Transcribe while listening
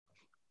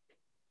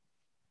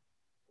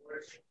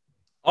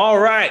All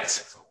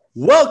right.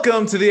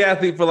 Welcome to the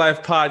Athlete for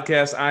Life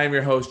podcast. I am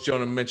your host,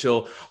 Jonah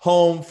Mitchell,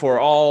 home for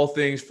all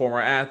things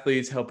former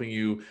athletes, helping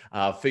you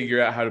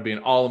figure out how to be an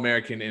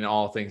All-American in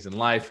all things in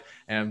life.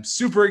 And I'm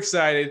super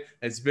excited.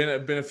 It's been a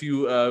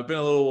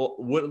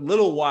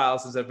little while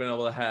since I've been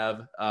able to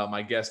have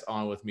my guest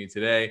on with me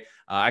today.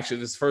 Actually,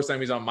 this is the first time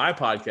he's on my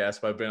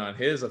podcast, but I've been on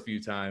his a few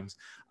times.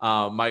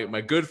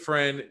 My good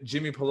friend,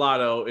 Jimmy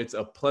Pilato, it's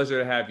a pleasure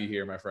to have you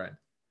here, my friend.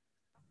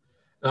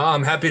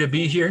 I'm happy to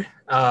be here.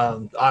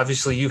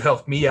 Obviously, you've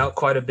helped me out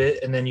quite a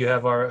bit, and then you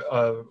have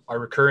our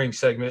recurring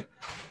segment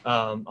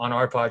on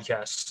our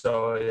podcast.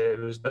 So it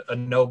was a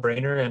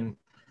no-brainer, and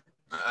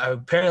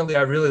apparently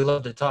I really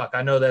love to talk.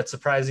 I know that's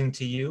surprising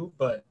to you,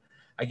 but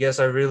I guess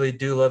I really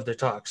do love to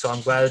talk. So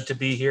I'm glad to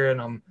be here, and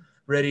I'm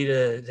ready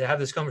to have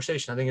this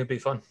conversation. I think it'd be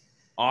fun.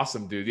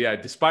 Awesome, dude. Yeah,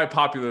 despite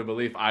popular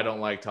belief, I don't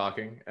like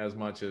talking as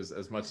much as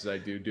I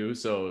do.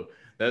 So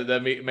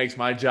that makes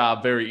my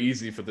job very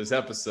easy for this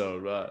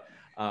episode.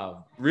 I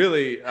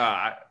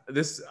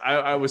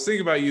was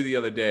thinking about you the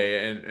other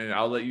day, and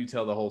I'll let you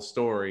tell the whole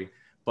story.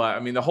 But I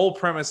mean, the whole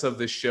premise of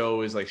this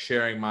show is like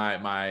sharing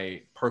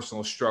my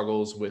personal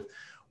struggles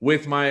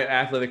with my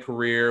athletic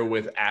career,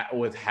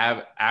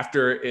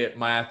 after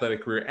my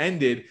athletic career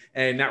ended,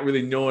 and not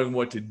really knowing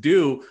what to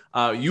do.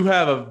 You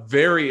have a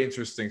very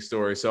interesting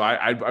story, so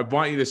I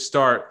want you to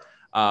start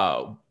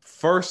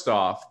first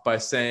off by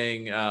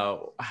saying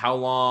how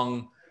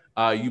long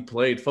you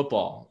played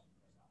football.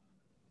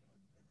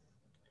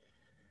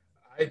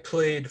 I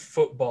played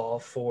football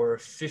for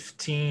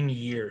 15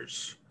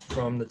 years,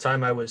 from the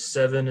time I was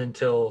 7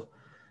 until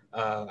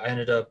I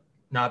ended up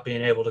not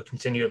being able to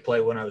continue to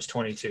play when I was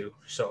 22.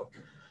 So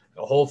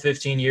a whole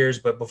 15 years.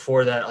 But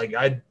before that, like,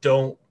 I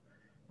don't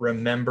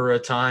remember a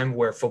time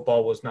where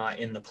football was not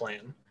in the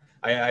plan.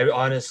 I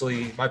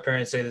honestly, my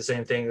parents say the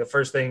same thing. The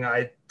first thing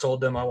I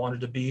told them I wanted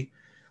to be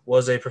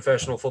was a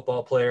professional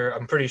football player.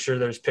 I'm pretty sure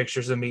there's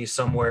pictures of me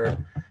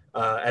somewhere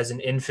as an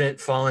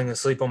infant falling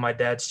asleep on my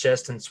dad's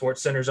chest, and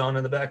Sports Center's on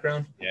in the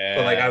background. Yeah.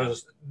 But like,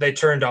 they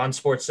turned on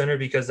Sports Center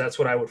because that's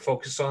what I would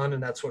focus on,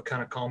 and that's what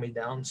kind of calmed me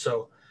down.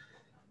 So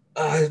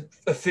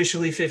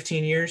officially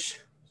 15 years,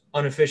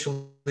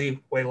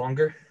 unofficially way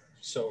longer.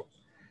 So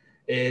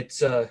it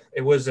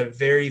was a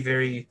very,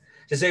 very,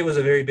 to say it was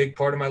a very big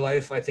part of my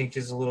life, I think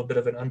is a little bit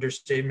of an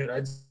understatement.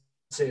 I'd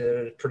say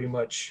that it pretty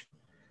much,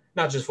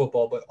 not just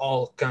football, but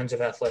all kinds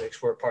of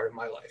athletics were a part of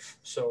my life.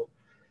 So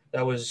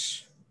that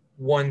was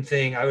one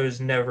thing. I was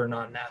never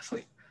not an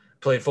athlete.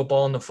 Played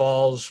football in the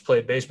falls,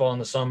 played baseball in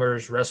the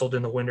summers, wrestled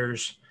in the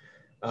winters.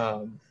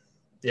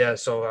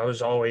 So I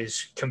was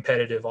always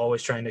competitive,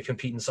 always trying to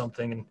compete in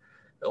something. And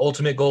the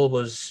ultimate goal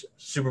was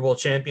Super Bowl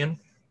champion.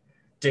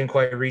 Didn't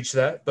quite reach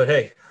that, but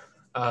hey,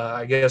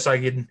 I guess I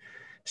could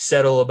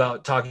settle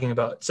with talking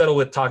about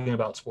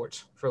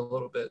sports for a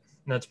little bit.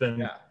 And that's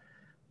been,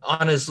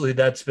 honestly,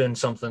 that's been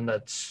something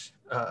that's,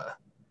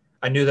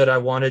 I knew that I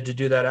wanted to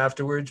do that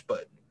afterwards,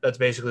 but that's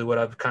basically what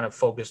I've kind of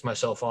focused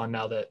myself on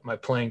now that my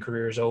playing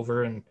career is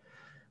over. And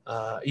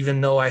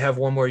even though I have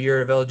one more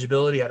year of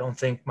eligibility, I don't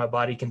think my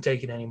body can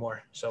take it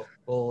anymore. So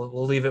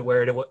we'll leave it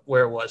where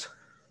it was.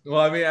 Well,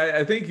 I mean,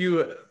 I think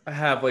you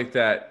have like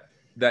that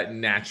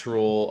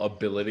natural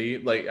ability.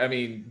 Like, I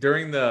mean,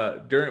 during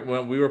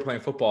when we were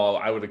playing football,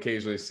 I would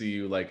occasionally see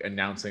you like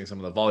announcing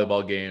some of the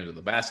volleyball games or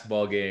the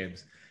basketball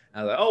games. And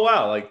I was like, oh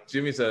wow, like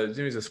Jimmy's a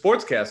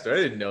sportscaster. I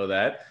didn't know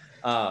that.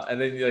 And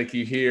then like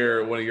you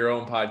hear one of your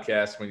own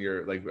podcasts when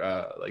you're like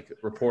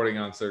reporting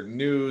on certain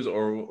news,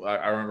 or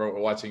I remember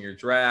watching your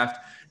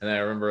draft, and then I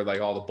remember like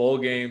all the bowl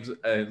games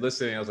and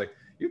listening. I was like,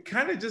 you're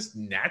kind of just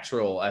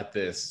natural at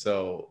this.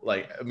 So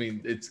like, I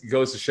mean, it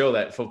goes to show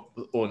that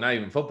not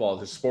even football,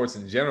 just sports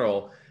in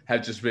general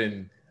have just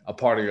been a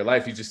part of your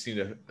life. You just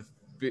seem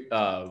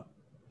to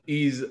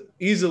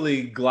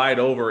easily glide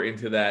over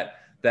into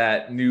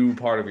that new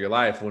part of your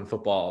life when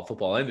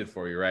football ended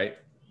for you, right?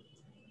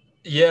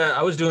 Yeah,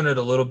 I was doing it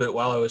a little bit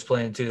while I was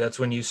playing too. That's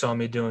when you saw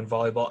me doing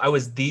volleyball. I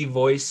was the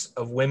voice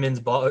of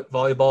women's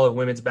volleyball and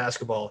women's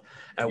basketball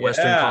at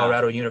Western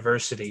Colorado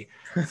University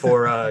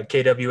for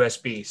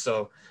KWSB.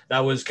 So that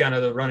was kind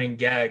of the running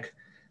gag.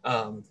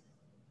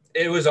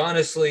 It was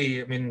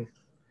honestly, I mean,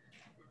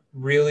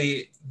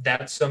 really,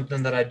 that's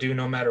something that I do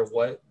no matter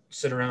what.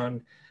 Sit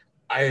around.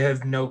 I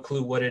have no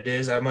clue what it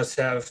is. I must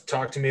have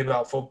 "Talk to Me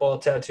About Football"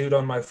 tattooed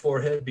on my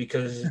forehead,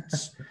 because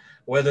it's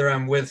whether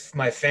I'm with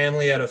my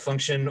family at a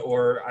function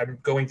or I'm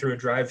going through a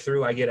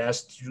drive-through, I get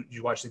asked, "Did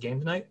you watch the game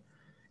tonight?"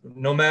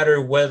 No matter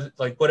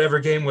whatever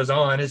game was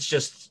on, it's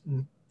just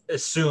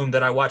assumed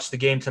that I watched the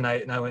game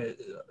tonight. And I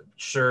went,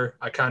 sure,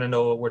 I kind of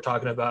know what we're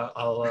talking about.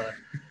 I'll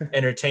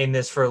entertain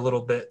this for a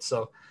little bit.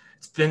 So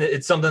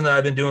it's something that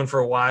I've been doing for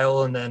a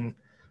while. And then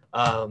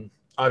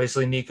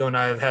obviously Nico and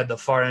I have had the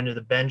far end of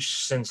the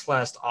bench since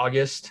last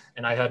August,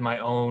 and I had my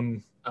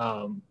own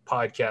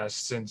podcast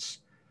since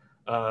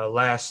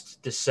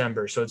last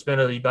December. So it's been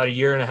about a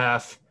year and a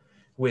half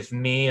with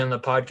me and the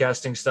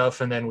podcasting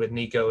stuff. And then with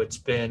Nico, it's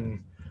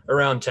been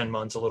around 10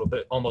 months, a little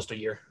bit, almost a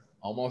year.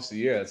 Almost a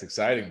year. That's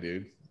exciting,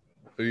 dude.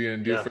 What are you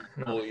gonna do for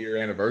the full year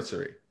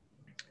anniversary?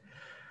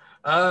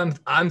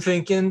 I'm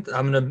thinking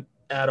I'm gonna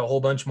add a whole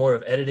bunch more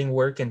of editing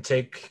work and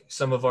take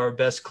some of our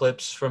best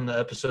clips from the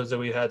episodes that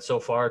we've had so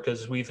far,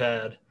 because we've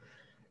had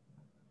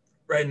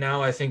right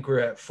now I think we're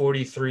at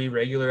 43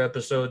 regular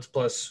episodes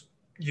plus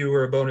you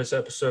were a bonus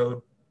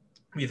episode.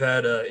 We've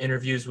had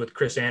interviews with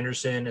Chris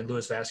Anderson and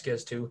Luis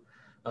Vasquez too,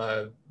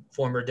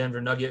 former Denver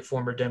Nugget,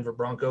 former Denver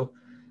Bronco.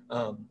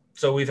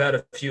 So we've had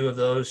a few of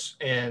those,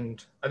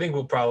 and I think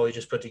we'll probably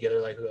just put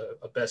together like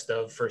a best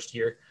of first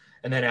year.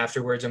 And then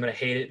afterwards, I'm going to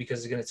hate it because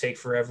it's going to take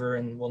forever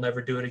and we'll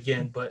never do it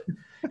again. But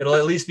it'll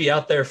at least be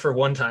out there for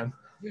one time.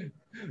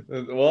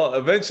 Well,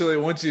 eventually,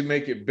 once you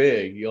make it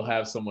big, you'll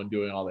have someone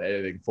doing all the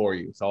editing for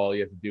you. So all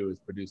you have to do is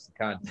produce the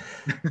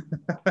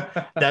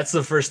content. That's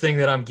the first thing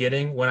that I'm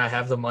getting when I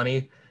have the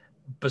money.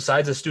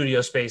 Besides a studio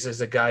space,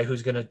 is a guy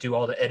who's going to do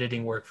all the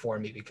editing work for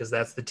me, because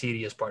that's the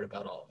tedious part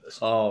about all of this.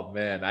 Oh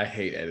man, I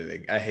hate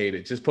editing. I hate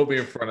it. Just put me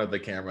in front of the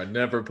camera.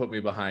 Never put me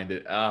behind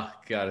it. Oh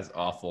God, it's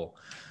awful.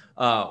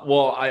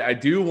 Well, I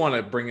do want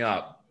to bring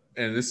up,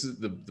 and this is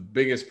the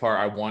biggest part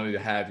I wanted to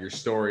have your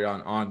story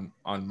on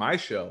my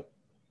show,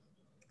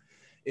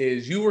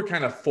 is you were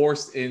kind of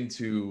forced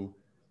into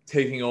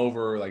taking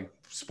over like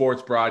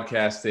sports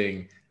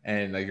broadcasting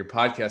and like your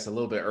podcast a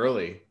little bit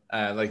early.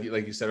 Like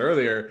you said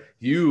earlier,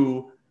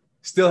 you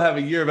still have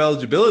a year of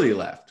eligibility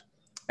left.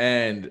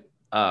 And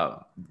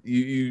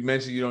you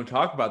mentioned you don't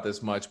talk about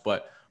this much,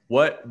 but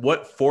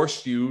what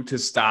forced you to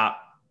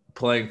stop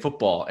playing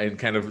football and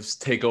kind of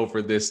take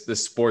over this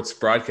sports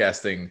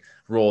broadcasting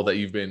role that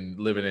you've been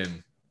living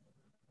in?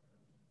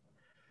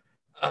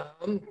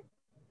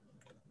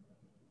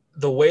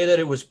 The way that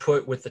it was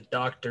put with the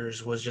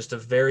doctors was just a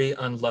very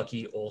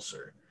unlucky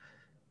ulcer.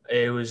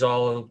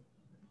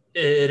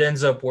 It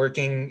ends up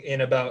working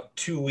in about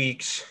 2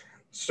 weeks.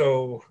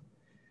 So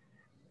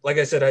like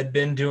I said, I'd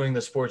been doing the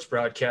sports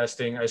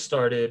broadcasting. I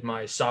started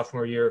my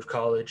sophomore year of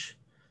college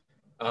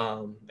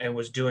and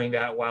was doing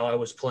that while I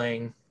was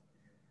playing.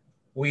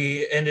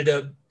 We ended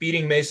up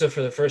beating Mesa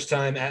for the first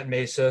time at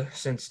Mesa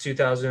since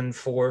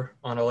 2004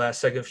 on a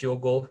last-second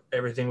field goal.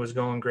 Everything was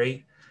going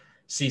great.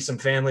 See some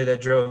family that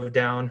drove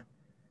down.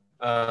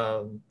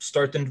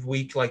 Start the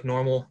week like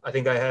normal. I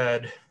think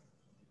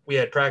we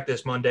had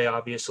practice Monday,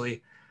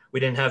 obviously. We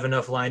didn't have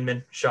enough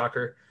linemen,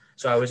 shocker.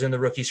 So I was in the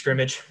rookie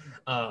scrimmage.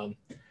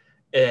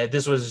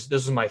 This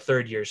was my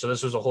third year. So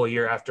this was a whole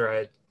year after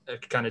I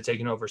had kind of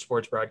taken over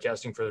sports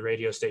broadcasting for the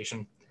radio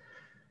station.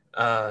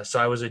 So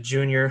I was a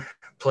junior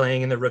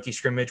playing in the rookie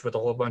scrimmage with a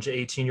whole bunch of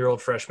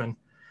 18-year-old freshmen.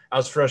 I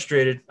was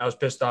frustrated. I was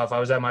pissed off. I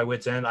was at my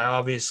wit's end. I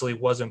obviously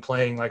wasn't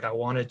playing like I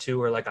wanted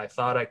to or like I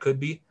thought I could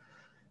be.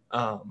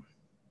 So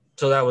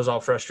that was all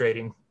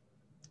frustrating.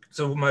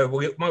 So my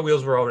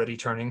wheels were already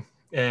turning,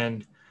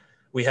 and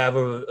we have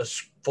a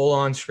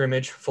full-on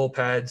scrimmage, full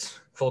pads,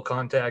 full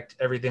contact,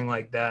 everything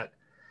like that.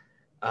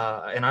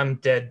 And I'm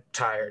dead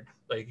tired.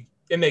 Like,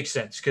 it makes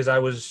sense because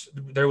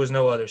there was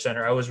no other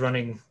center. I was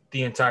running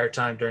the entire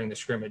time during the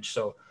scrimmage.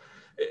 So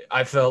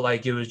I felt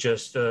like it was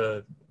just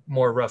a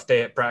more rough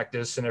day at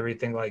practice and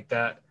everything like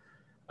that.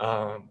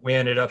 We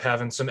ended up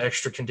having some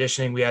extra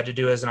conditioning we had to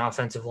do as an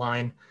offensive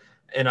line.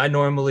 And I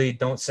normally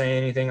don't say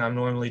anything. I'm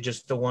normally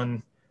just the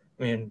one.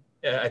 I mean,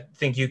 I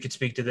think you could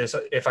speak to this.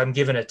 If I'm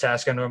given a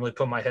task, I normally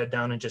put my head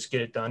down and just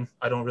get it done.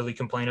 I don't really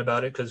complain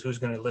about it because who's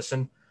going to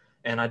listen?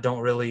 And I'm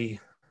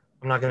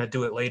not going to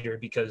do it later,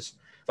 because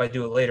if I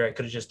do it later, I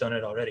could have just done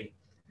it already.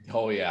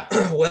 Oh yeah.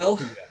 Well,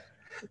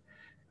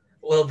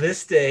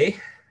 this day,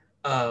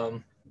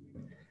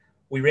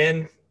 we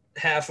ran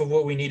half of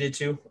what we needed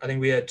to. I think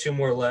we had 2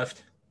 more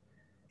left.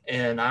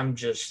 And I'm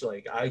just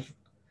like, I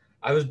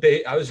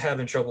was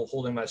having trouble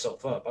holding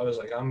myself up. I was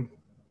like,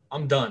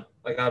 I'm done.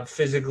 Like, I've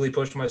physically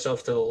pushed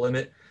myself to the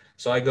limit.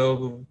 So I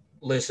go,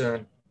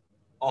 listen,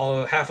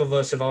 half of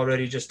us have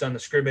already just done the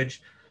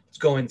scrimmage. Let's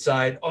go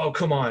inside. Oh,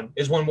 come on.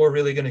 Is one more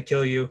really going to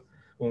kill you?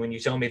 When you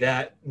tell me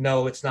that,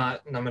 no, it's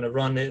not. And I'm going to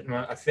run it. And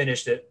I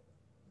finished it.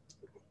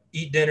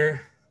 Eat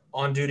dinner,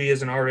 on duty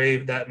as an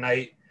RA that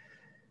night.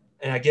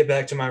 And I get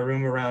back to my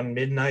room around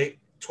midnight,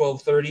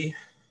 12:30,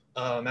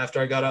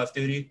 after I got off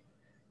duty.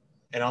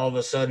 And all of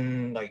a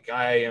sudden, like,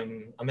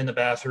 I'm in the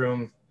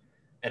bathroom,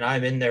 and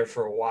I'm in there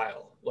for a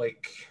while,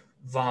 like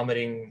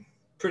vomiting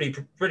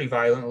pretty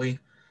violently.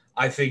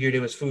 I figured it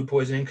was food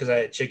poisoning because I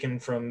had chicken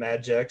from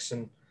Mad Jack's,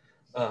 and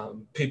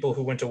people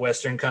who went to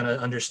Western kind of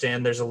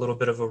understand there's a little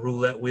bit of a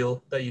roulette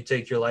wheel that you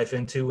take your life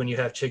into when you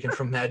have chicken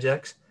from Mad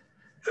Jack's.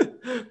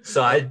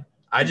 So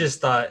I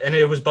just thought, and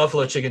it was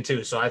buffalo chicken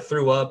too. So I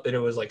threw up, and it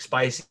was like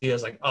spicy. I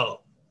was like,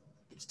 oh,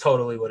 it's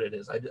totally what it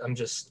is.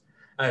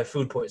 I have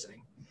food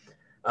poisoning.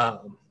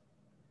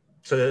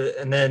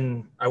 And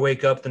then I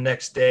wake up the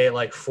next day at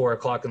like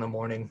 4:00 in the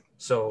morning.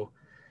 So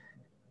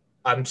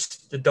I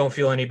don't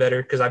feel any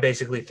better because I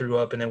basically threw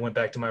up and then went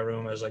back to my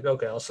room. I was like,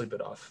 okay, I'll sleep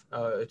it off.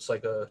 It's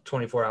like a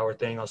 24-hour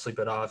thing. I'll sleep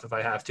it off. If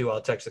I have to,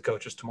 I'll text the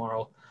coaches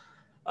tomorrow.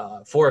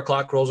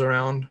 4:00 rolls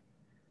around.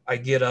 I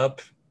get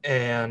up,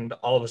 and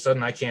all of a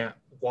sudden I can't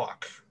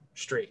walk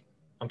straight.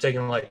 I'm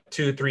taking like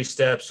 2-3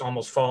 steps,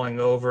 almost falling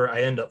over.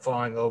 I end up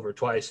falling over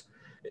twice.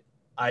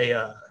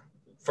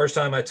 First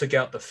time I took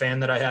out the fan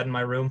that I had in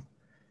my room.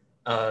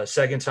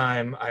 Second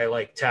time I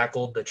like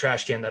tackled the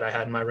trash can that I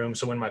had in my room.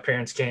 So when my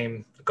parents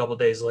came a couple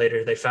days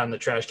later, they found the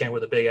trash can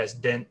with a big ass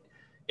dent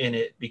in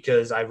it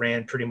because I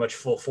ran pretty much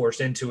full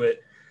force into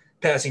it,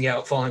 passing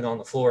out, falling on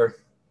the floor.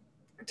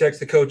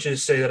 Text the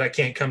coaches, say that I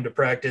can't come to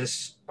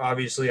practice.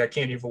 Obviously, I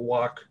can't even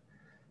walk.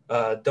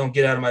 Don't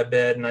get out of my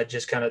bed. And I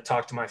just kind of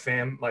talked to my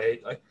fam.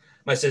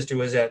 My sister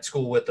was at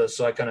school with us,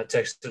 so I kind of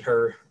texted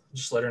her,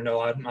 just let her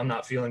know I'm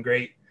not feeling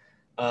great.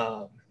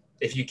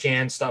 If you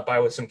can, stop by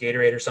with some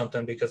Gatorade or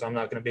something because I'm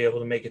not going to be able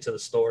to make it to the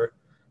store.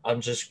 I'm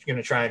just going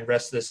to try and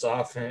rest this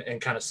off and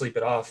kind of sleep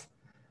it off.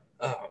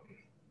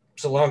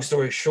 So long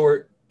story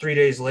short, 3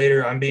 days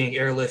later, I'm being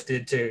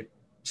airlifted to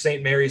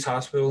St. Mary's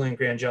Hospital in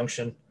Grand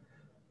Junction.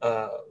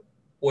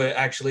 What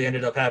actually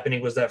ended up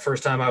happening was that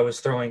first time I was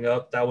throwing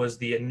up, that was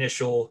the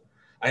initial,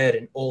 I had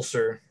an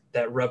ulcer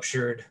that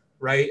ruptured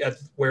right at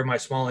where my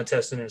small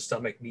intestine and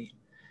stomach meet.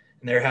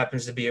 And there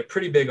happens to be a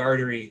pretty big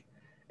artery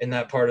in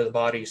that part of the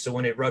body. So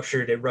when it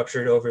ruptured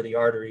over the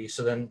artery.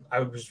 So then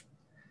I was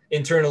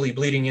internally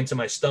bleeding into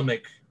my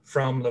stomach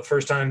from the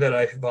first time that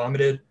I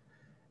vomited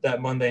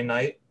that Monday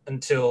night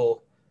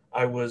until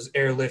I was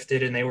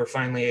airlifted and they were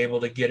finally able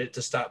to get it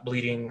to stop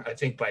bleeding, I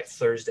think by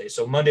Thursday.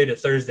 So Monday to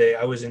Thursday,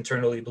 I was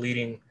internally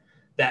bleeding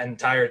that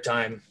entire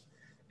time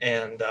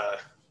and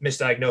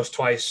misdiagnosed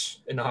twice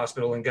in the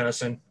hospital in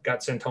Gunnison,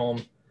 got sent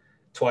home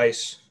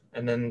twice.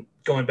 And then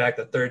going back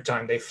the third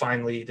time, they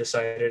finally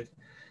decided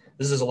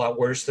this is a lot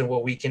worse than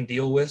what we can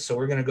deal with. So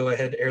we're going to go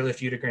ahead and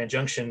airlift you to Grand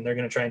Junction. They're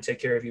going to try and take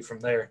care of you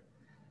from there.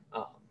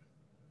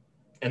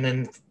 And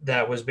then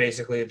that was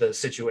basically the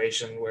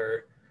situation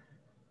where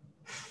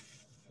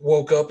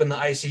woke up in the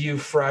ICU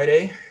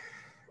Friday.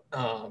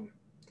 And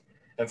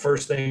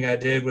first thing I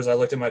did was I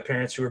looked at my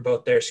parents who were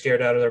both there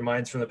scared out of their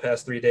minds from the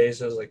past 3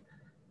 days. I was like,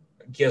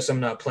 guess I'm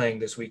not playing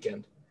this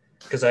weekend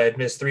because I had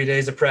missed 3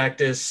 days of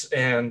practice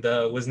and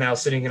was now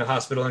sitting in a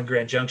hospital in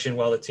Grand Junction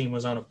while the team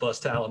was on a bus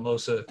to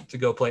Alamosa to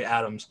go play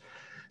Adams.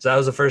 So that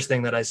was the first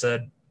thing that I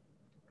said.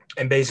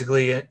 And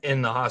basically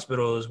in the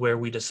hospital is where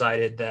we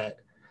decided that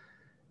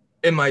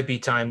it might be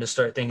time to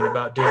start thinking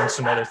about doing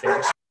some other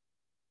things.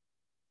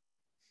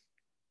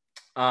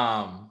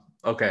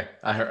 Okay.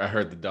 I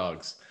heard the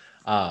dogs.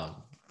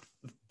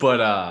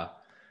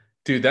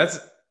 Dude, that's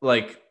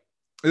like,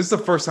 this is the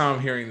first time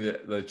I'm hearing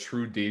the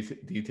true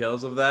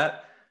details of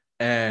that.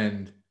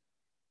 And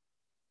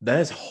that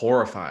is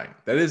horrifying.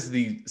 That is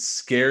the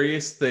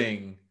scariest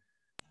thing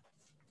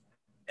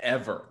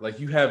ever.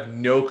 Like, you have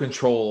no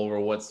control over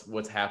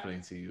what's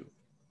happening to you.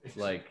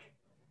 Like,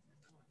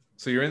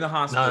 so you're in the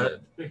hospital.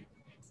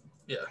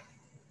 Yeah.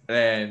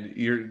 And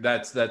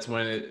that's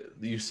when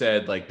you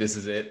said, like, this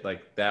is it.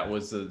 Like, that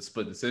was a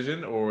split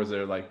decision, or was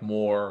there like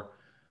more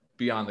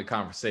beyond the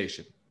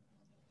conversation?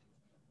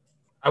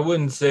 I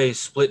wouldn't say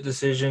split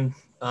decision.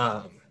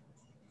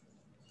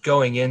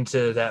 Going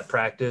into that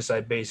practice,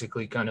 I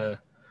basically I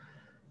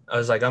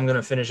was like, I'm going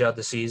to finish out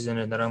the season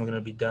and then I'm going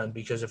to be done,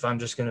 because if I'm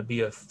just going to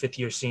be a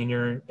fifth-year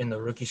senior in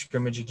the rookie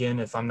scrimmage again,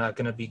 if I'm not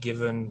going to be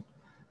given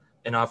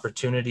an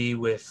opportunity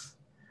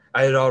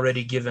I had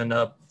already given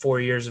up 4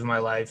 years of my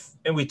life,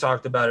 and we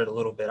talked about it a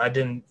little bit. I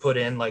didn't put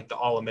in like the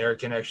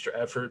All-American extra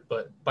effort,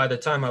 but by the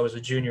time I was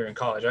a junior in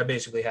college, I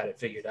basically had it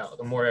figured out.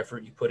 The more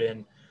effort you put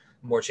in,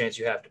 the more chance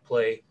you have to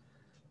play.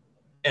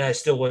 And I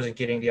still wasn't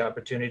getting the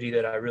opportunity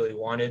that I really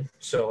wanted.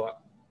 So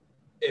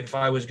if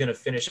I was going to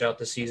finish out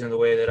the season the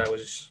way that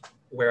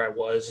where I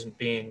was, and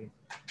being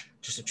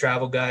just a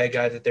travel guy, a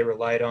guy that they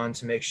relied on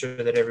to make sure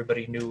that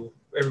everybody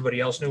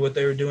else knew what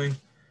they were doing,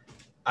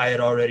 I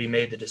had already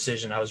made the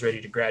decision. I was ready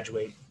to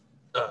graduate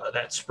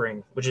that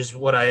spring, which is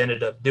what I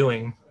ended up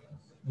doing,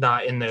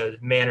 not in the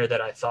manner that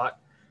I thought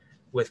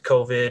with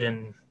COVID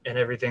and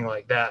everything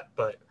like that.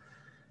 But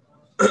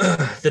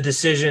the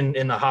decision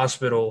in the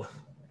hospital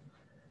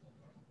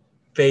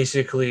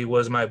basically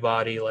was my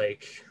body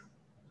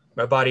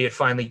had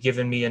finally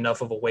given me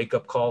enough of a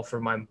wake-up call for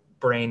my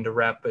brain to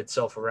wrap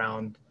itself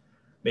around,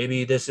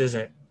 maybe this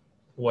isn't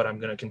what I'm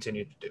going to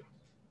continue to do.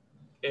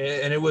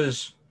 And it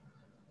was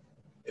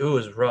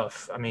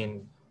rough. I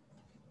mean,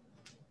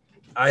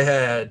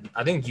 I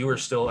think you were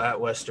still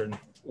at Western.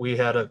 We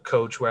had a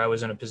coach where I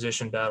was in a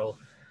position battle.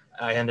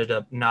 I ended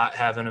up not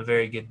having a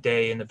very good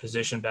day in the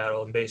position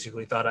battle and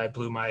basically thought I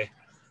blew my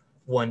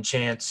one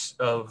chance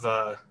of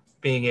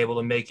being able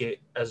to make it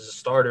as a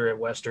starter at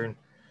Western.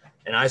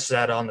 And I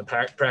sat on the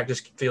practice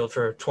field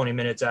for 20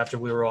 minutes after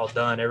we were all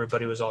done.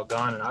 Everybody was all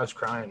gone, and I was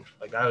crying.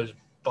 Like, I was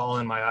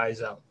bawling my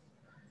eyes out.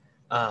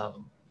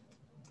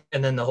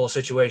 And then the whole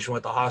situation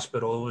with the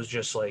hospital, it was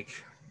just like,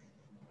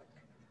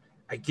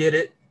 I get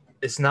it.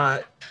 It's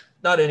not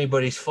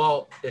anybody's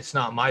fault. It's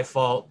not my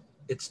fault.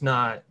 It's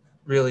not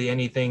really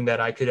anything that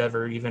I could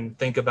ever even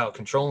think about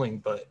controlling,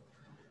 but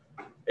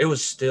it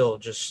was still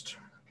just,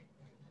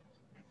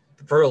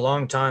 for a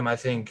long time, I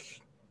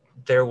think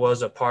there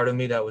was a part of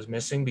me that was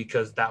missing,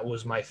 because that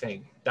was my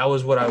thing. That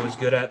was what I was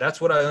good at.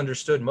 That's what I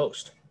understood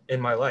most.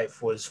 in my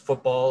life was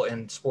football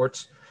and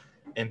sports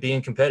and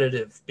being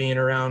competitive, being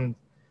around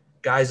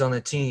guys on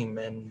the team.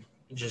 And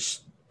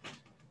just,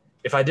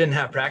 if I didn't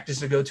have practice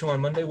to go to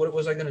on Monday, what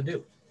was I going to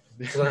do?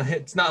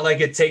 It's not like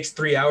it takes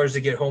 3 hours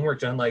to get homework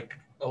done, like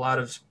a lot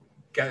of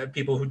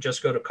people who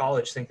just go to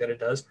college think that it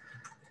does.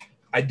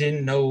 I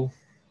didn't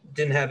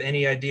have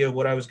any idea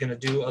what I was going to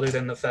do, other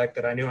than the fact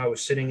that I knew I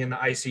was sitting in the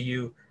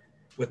ICU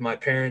with my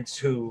parents,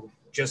 who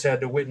just had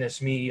to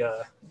witness me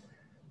I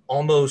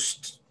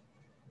almost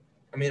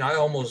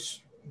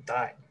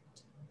died.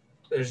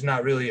 There's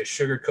not really a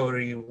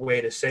sugarcoating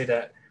way to say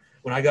that.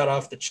 When I got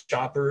off the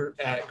chopper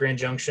at Grand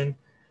Junction,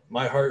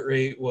 my heart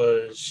rate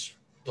was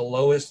the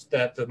lowest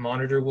that the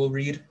monitor will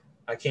read.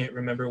 I can't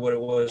remember what it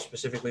was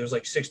specifically. It was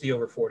like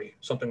 60/40,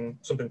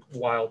 something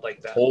wild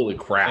like that. Holy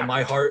crap. And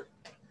my heart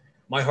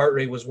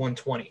rate was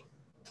 120.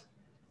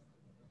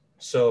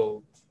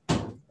 So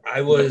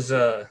I was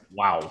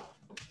wow.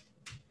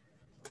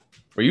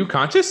 Were you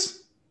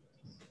conscious?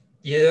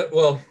 Yeah,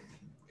 well,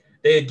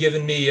 they had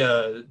given me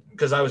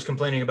because I was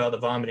complaining about the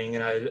vomiting,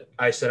 and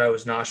I said I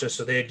was nauseous,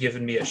 so they had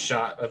given me a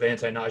shot of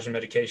anti-nausea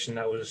medication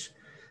that was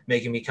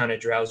making me kind of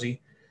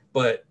drowsy.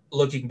 But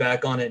looking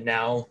back on it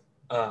now,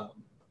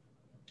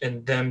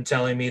 and them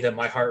telling me that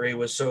my heart rate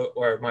was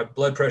my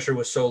blood pressure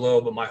was so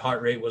low, but my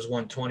heart rate was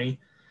 120.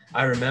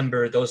 I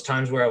remember those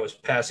times where I was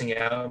passing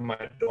out in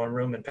my dorm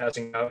room and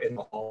passing out in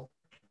the hall.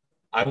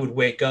 I would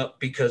wake up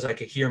because I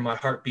could hear my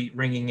heartbeat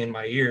ringing in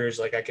my ears.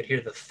 Like I could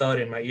hear the thud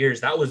in my ears.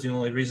 That was the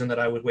only reason that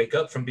I would wake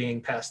up from being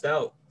passed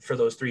out for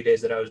those 3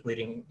 days that I was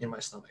bleeding in my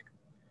stomach.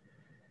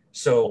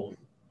 So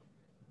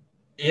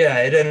yeah,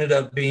 it ended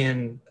up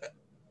being,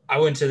 I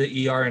went to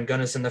the ER in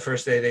Gunnison the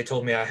first day. They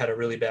told me I had a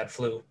really bad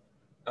flu.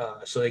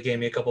 So they gave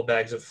me a couple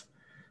bags of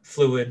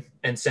fluid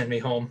and sent me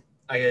home.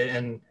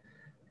 And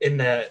in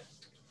that,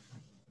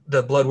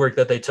 the blood work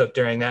that they took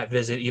during that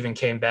visit even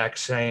came back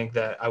saying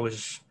that I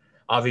was,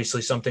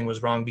 obviously something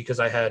was wrong because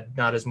I had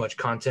not as much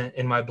content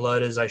in my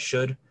blood as I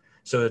should.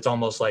 So it's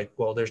almost like,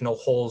 well, there's no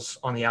holes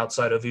on the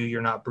outside of you.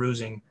 You're not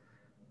bruising.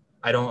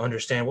 I don't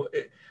understand.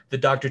 The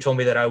doctor told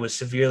me that I was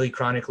severely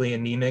chronically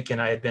anemic,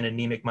 and I had been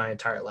anemic my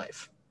entire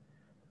life,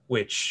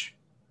 which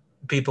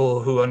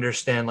people who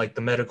understand like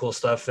the medical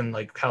stuff and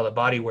like how the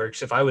body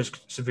works, if I was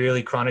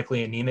severely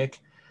chronically anemic,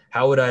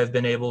 how would I have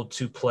been able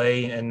to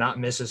play and not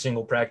miss a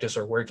single practice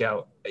or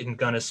workout in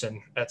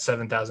Gunnison at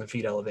 7,000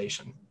 feet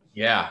elevation?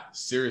 Yeah,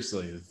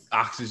 seriously.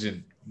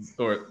 Oxygen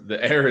or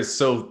the air is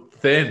so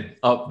thin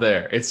up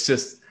there. It's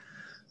just,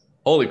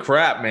 holy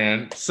crap,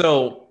 man.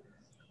 So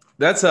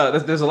there's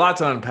a lot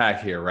to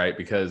unpack here, right?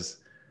 Because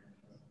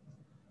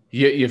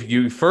if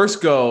you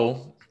first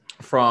go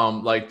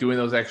from like doing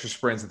those extra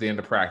sprints at the end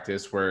of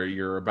practice where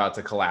you're about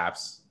to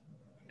collapse,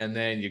 and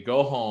then you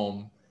go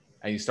home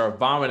and you start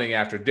vomiting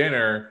after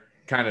dinner,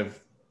 kind of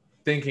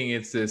thinking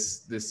it's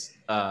this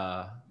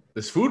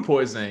food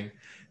poisoning.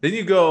 Then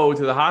you go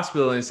to the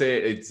hospital and say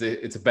it's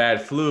a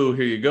bad flu.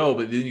 Here you go.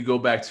 But then you go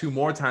back 2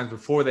 more times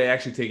before they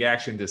actually take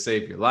action to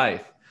save your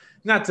life.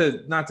 Not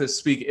to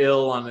speak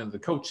ill on the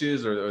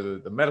coaches or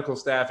the medical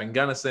staff in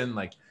Gunnison.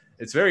 Like,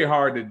 it's very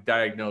hard to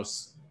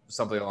diagnose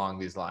something along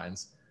these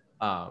lines.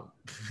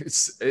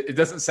 It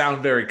doesn't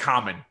sound very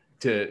common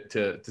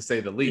to say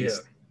the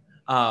least.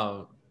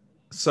 Yeah.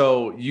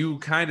 So you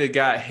kind of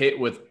got hit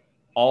with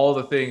all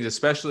the things,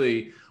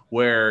 especially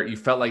where you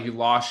felt like you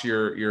lost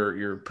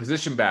your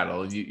position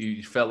battle, and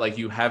you felt like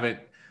you haven't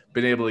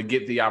been able to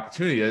get the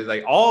opportunity.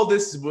 Like, all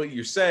this is what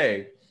you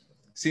say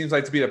seems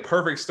like to be the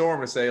perfect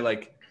storm to say,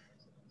 like,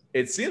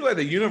 it seems like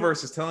the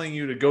universe is telling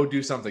you to go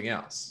do something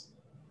else.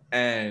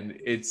 And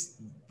it's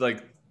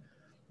like,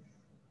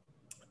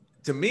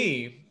 to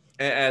me,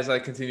 as I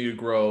continue to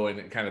grow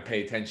and kind of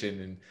pay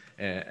attention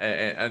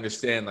and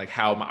understand like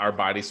how our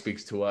body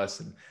speaks to us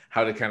and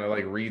how to kind of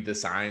like read the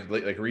signs,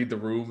 like read the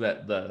room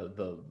that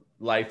the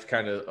life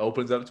kind of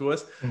opens up to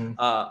us.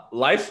 Mm-hmm.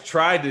 Life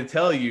tried to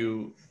tell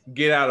you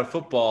get out of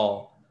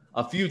football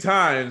a few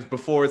times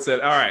before it said,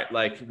 all right,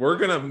 like, we're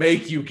going to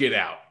make you get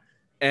out.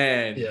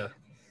 And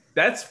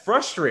that's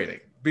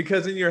frustrating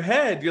because in your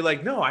head, you're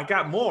like, no, I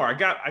got more.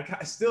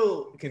 I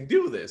still can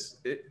do this.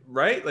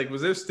 Right? Like,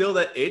 was there still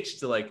that itch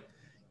to like,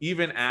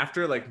 even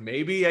after, like,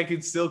 maybe I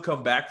could still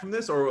come back from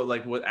this? Or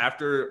like, what,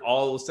 after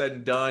all was said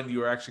and done, you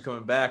were actually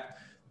coming back?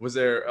 Was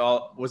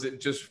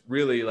it just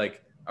really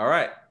like, all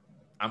right,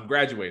 I'm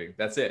graduating,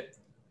 that's it?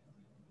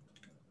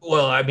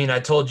 Well, I mean, I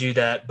told you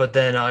that, but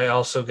then I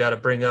also got to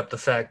bring up the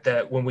fact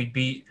that when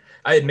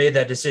I had made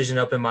that decision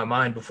up in my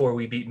mind before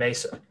we beat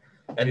Mesa.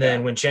 And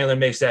then when Chandler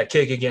makes that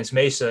kick against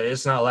Mesa,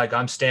 it's not like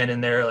I'm standing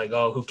there like,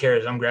 oh, who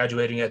cares? I'm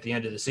graduating at the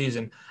end of the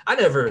season.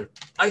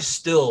 I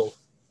still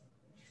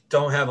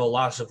don't have a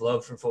loss of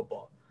love for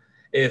football.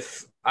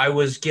 If I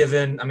was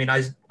given, I mean,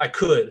 I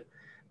could,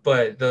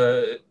 but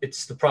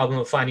it's the problem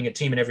of finding a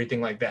team and everything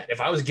like that. If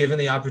I was given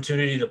the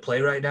opportunity to play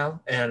right now,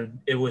 and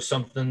it was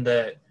something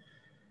that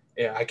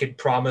I could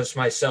promise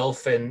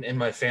myself and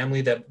my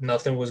family that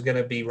nothing was going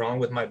to be wrong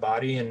with my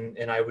body,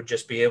 and I would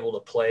just be able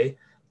to play,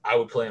 I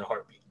would play in a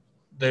heartbeat.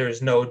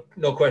 There's no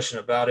question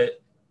about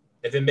it.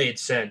 if it made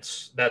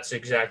sense, that's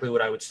exactly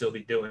what I would still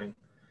be doing.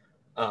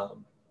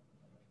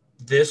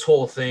 This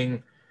whole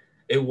thing,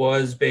 it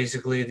was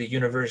basically the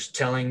universe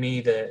telling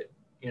me that,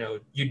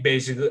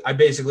 I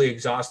basically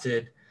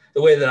exhausted.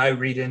 The way that I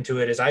read into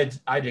it is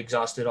I'd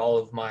exhausted all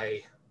of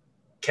my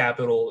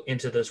capital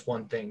into this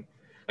one thing.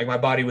 Like my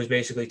body was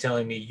basically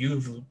telling me,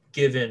 you've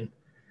given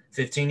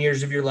 15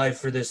 years of your life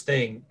for this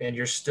thing, and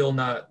you're still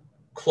not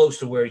close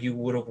to where you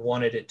would have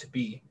wanted it to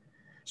be.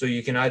 So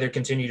you can either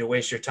continue to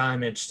waste your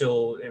time and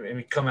still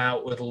come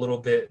out with a little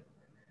bit,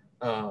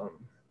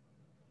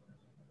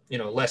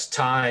 less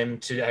time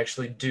to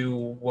actually do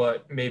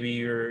what maybe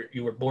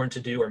you were born to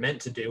do or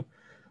meant to do,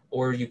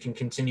 or you can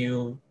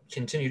continue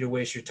to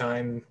waste your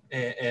time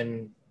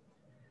and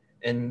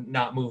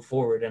not move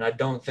forward. And I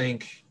don't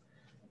think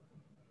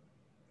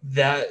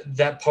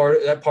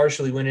that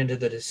partially went into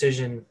the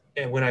decision.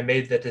 And when I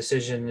made that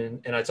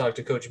decision and I talked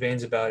to Coach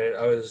Baines about it,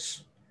 I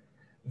was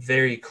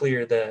very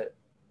clear that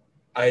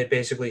I had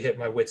basically hit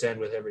my wit's end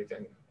with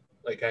everything.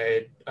 Like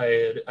I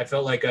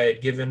felt like I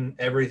had given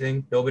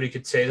everything. Nobody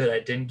could say that I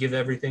didn't give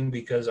everything,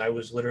 because I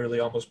was literally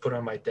almost put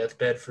on my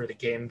deathbed for the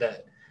game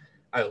that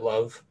I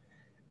love.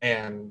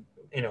 And,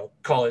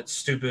 call it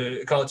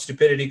stupidity, call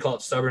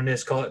it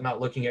stubbornness, call it not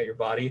looking at your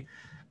body.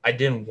 I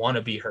didn't want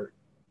to be hurt.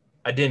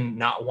 I did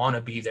not want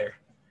to be there.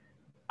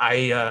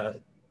 I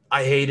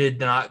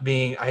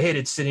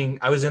hated sitting.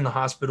 I was in the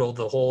hospital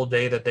the whole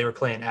day that they were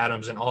playing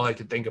Adams, and all I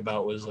could think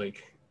about was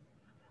like,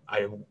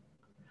 I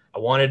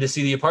wanted to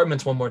see the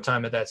apartments one more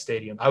time at that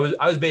stadium. I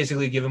was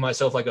basically giving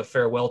myself like a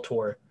farewell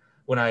tour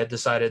when I had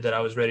decided that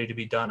I was ready to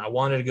be done. I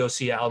wanted to go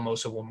see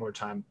Alamosa one more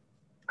time.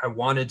 I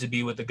wanted to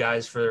be with the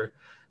guys for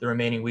the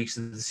remaining weeks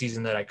of the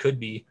season that I could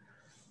be.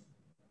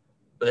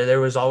 But there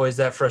was always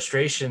that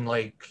frustration,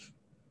 like,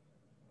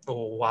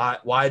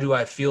 why do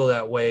I feel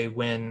that way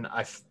when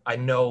I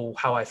know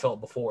how I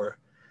felt before,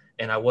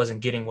 and I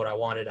wasn't getting what I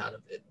wanted out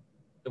of it.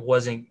 It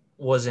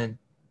wasn't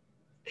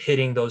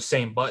hitting those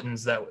same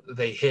buttons that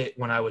they hit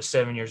when I was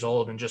 7 years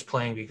old and just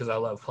playing because I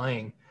love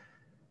playing.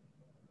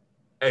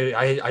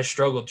 I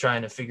struggled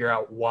trying to figure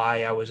out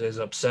why I was as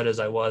upset as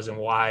I was and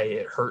why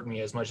it hurt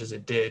me as much as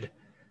it did,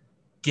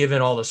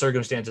 given all the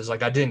circumstances.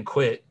 Like, I didn't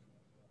quit.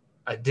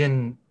 I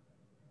didn't,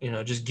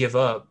 just give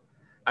up.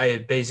 I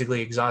had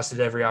basically exhausted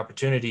every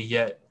opportunity,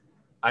 yet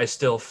I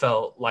still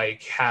felt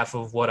like half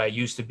of what I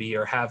used to be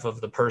or half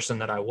of the person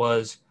that I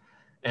was.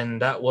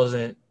 And that's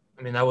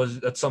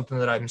something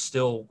that I'm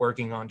still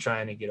working on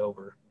trying to get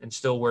over, and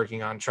still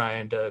working on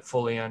trying to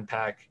fully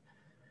unpack.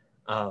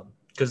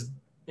 Because,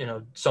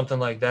 something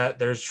like that,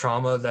 there's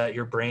trauma that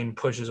your brain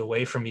pushes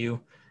away from you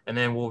and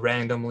then will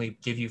randomly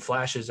give you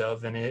flashes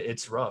of, and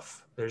it's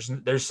rough.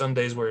 There's some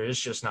days where it's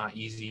just not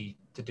easy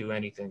to do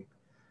anything.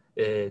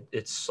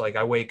 It's like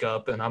I wake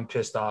up and I'm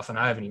pissed off and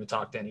I haven't even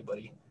talked to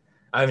anybody.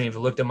 I haven't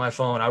even looked at my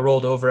phone. I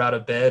rolled over out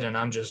of bed and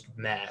I'm just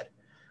mad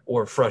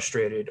or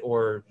frustrated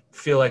or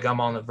feel like I'm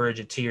on the verge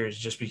of tears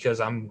just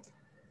because I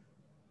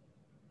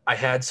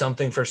had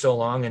something for so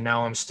long and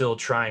now I'm still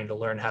trying to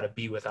learn how to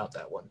be without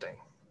that one thing.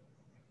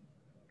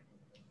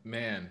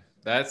 Man,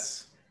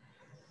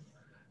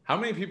 how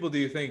many people do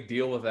you think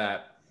deal with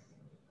that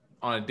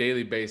on a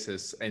daily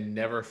basis and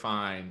never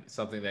find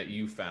something that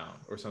you found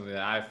or something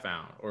that I've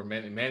found, or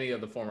many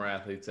of the former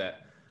athletes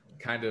that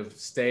kind of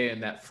stay in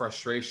that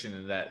frustration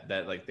and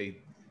that like they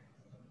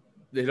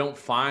don't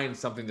find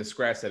something to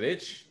scratch that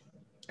itch,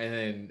 and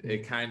then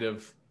it kind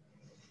of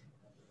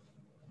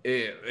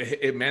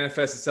it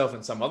manifests itself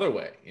in some other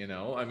way.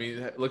 I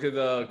mean, look at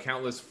the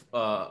countless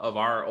of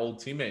our old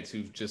teammates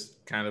who've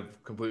just kind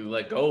of completely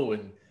let go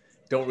and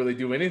don't really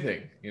do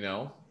anything.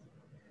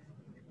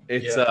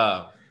 It's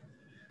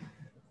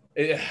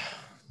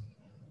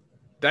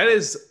that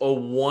is a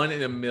 1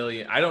 in a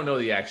million. I don't know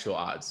the actual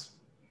odds,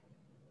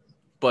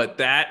 but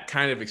that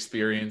kind of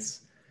experience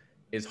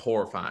is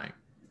horrifying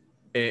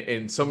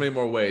in so many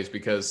more ways,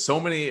 because so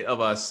many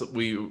of us,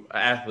 we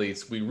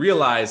athletes, we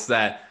realize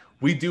that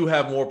we do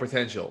have more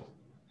potential.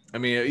 I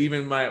mean,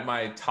 even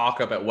my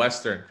talk up at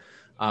Western,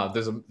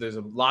 there's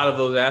a lot of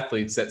those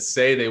athletes that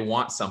say they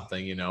want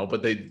something,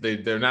 but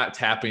they're not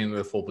tapping into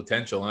their full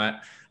potential. And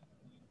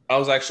I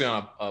was actually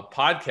on a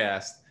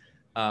podcast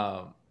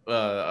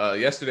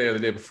yesterday or the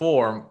day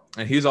before,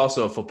 and he's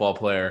also a football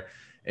player,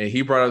 and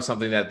he brought up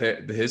something that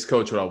his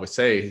coach would always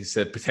say. He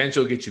said,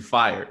 potential gets you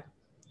fired,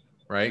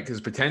 right?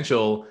 Because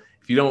potential,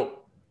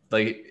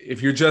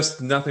 if you're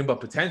just nothing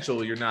but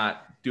potential, you're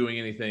not doing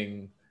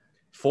anything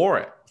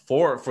for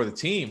the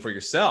team, for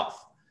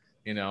yourself,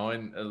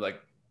 and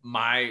like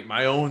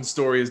my own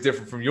story is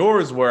different from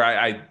yours, where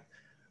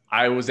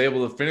I was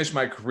able to finish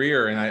my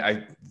career, and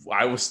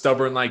I was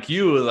stubborn like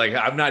you, like,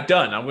 I'm not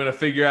done. I'm going to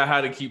figure out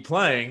how to keep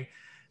playing.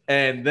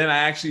 And then I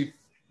actually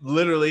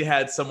literally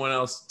had someone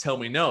else tell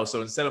me no.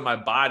 So instead of my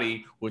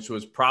body, which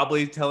was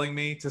probably telling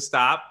me to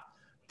stop,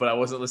 but I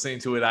wasn't listening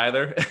to it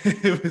either.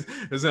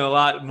 It was in a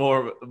lot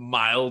more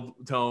mild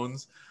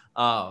tones.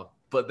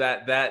 But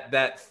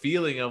that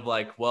feeling of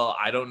like, well,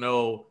 I don't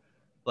know,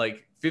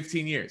 like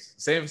 15 years,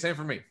 same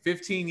for me,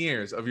 15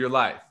 years of your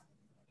life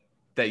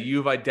that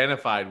you've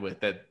identified with,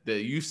 that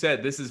you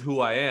said, this is who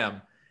I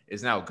am,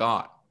 is now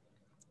gone.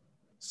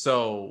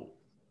 So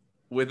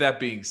with that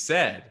being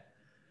said,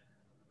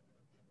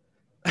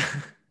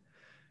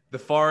 the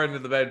Far End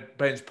of the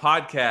Bench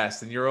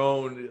podcast and your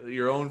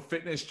own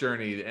fitness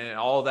journey and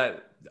all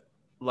that,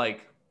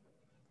 like,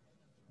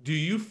 do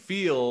you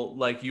feel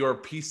like you're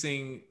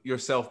piecing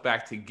yourself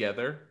back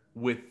together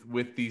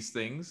with these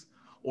things,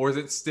 or is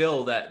it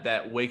still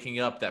that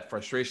waking up, that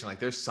frustration, like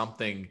there's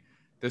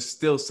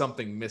still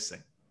something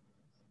missing?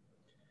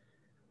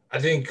 I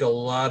think a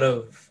lot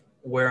of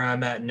where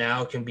I'm at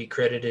now can be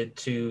credited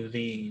to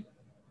the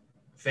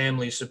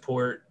family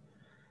support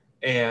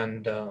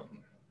and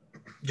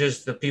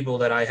just the people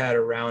that I had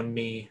around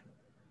me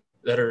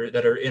that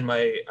are in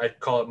my, I'd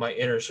call it my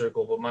inner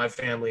circle, but my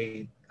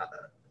family,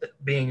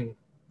 being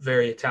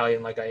very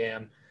Italian like I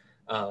am,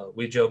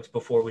 we joked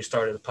before we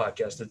started the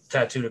podcast, it's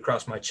tattooed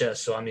across my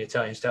chest, so I'm the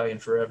Italian stallion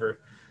forever.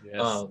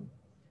 Yes.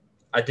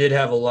 I did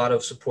have a lot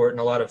of support and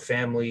a lot of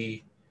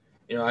family.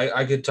 You know,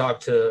 I could talk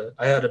to,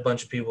 I had a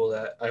bunch of people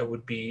that I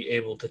would be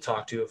able to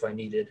talk to if I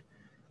needed.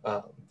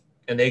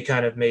 And they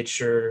kind of made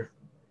sure,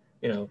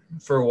 you know,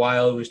 for a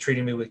while it was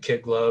treating me with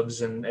kid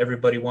gloves, and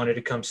everybody wanted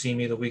to come see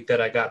me the week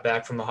that I got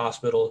back from the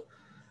hospital,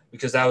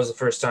 because that was the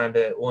first time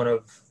that one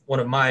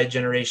of my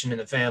generation in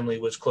the family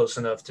was close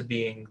enough to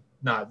being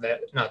not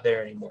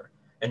there anymore,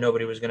 and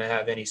nobody was going to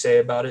have any say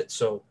about it.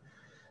 So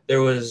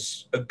there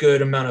was a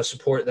good amount of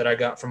support that I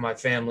got from my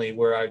family,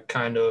 where I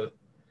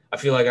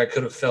feel like I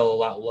could have fell a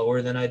lot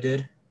lower than I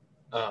did.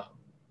 Um,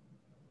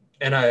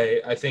 and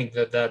I think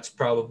that that's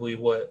probably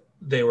what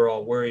they were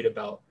all worried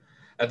about.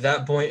 At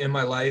that point in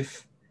my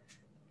life,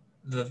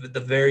 the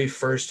very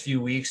first few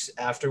weeks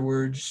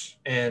afterwards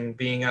and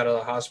being out of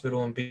the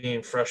hospital and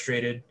being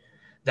frustrated,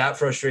 that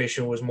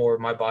frustration was more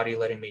of my body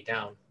letting me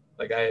down.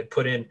 Like I had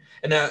put in,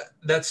 and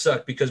that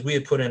sucked because we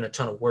had put in a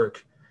ton of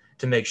work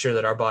to make sure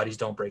that our bodies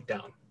don't break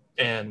down.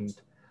 And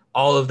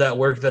all of that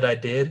work that I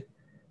did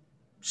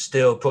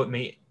still put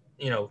me,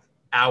 you know,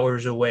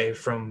 hours away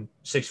from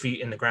 6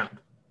 feet in the ground.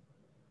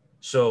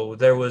 So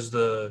there was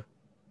the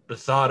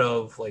thought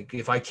of like,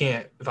 if I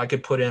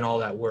could put in all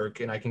that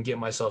work and I can get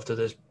myself to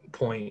this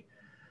point,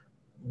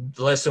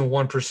 less than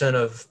 1%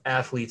 of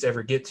athletes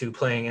ever get to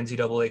playing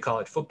NCAA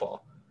college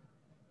football.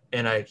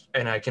 And I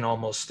can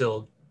almost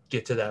still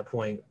get to that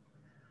point.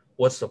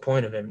 What's the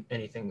point of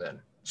anything then?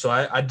 So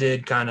I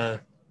did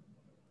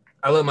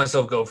I let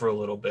myself go for a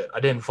little bit. I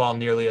didn't fall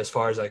nearly as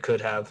far as I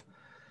could have.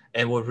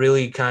 And what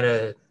really kind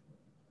of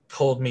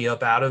pulled me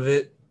up out of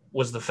it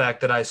was the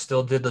fact that I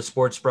still did the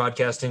sports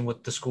broadcasting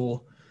with the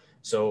school.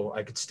 So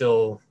I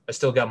still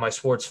got my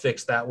sports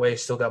fixed that way,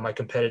 still got my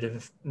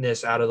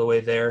competitiveness out of the way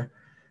there.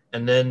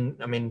 And then,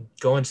 I mean,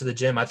 going to the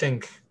gym, I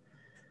think,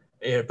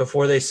 you know,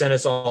 before they sent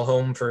us all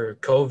home for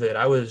COVID,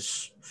 I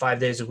was 5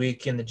 days a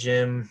week in the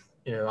gym.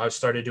 You know, I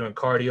started doing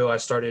cardio. I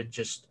started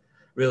just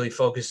really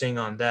focusing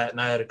on that.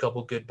 And I had a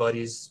couple good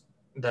buddies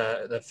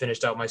that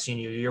finished out my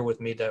senior year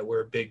with me that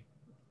were big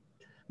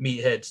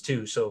meatheads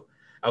too. So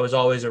I was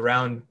always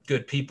around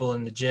good people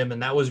in the gym.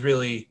 And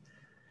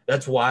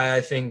that's why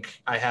I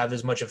think I have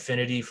as much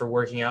affinity for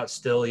working out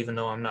still, even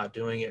though I'm not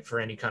doing it for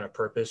any kind of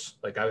purpose.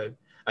 Like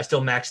I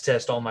still max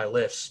test all my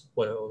lifts.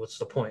 What's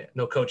the point?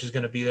 No coach is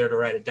going to be there to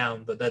write it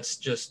down, but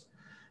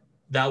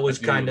that was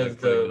kind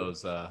of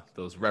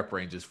those rep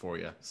ranges for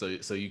you.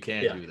 So you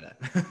can yeah, do that.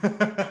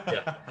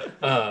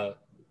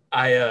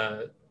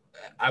 yeah.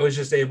 I was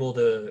just able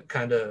to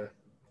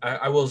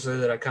I will say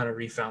that I kind of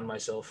refound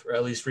myself, or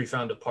at least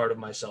refound a part of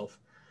myself,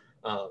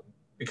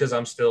 because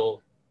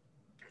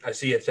I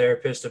see a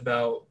therapist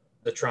about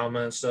the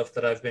trauma and stuff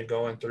that I've been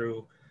going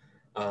through,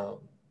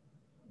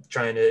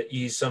 trying to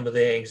ease some of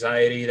the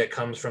anxiety that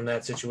comes from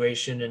that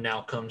situation and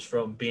now comes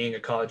from being a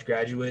college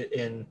graduate.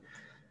 And,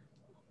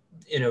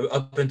 you know,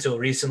 up until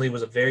recently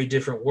was a very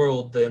different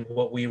world than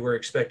what we were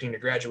expecting to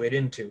graduate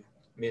into.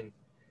 I mean,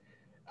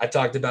 I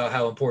talked about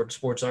how important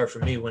sports are for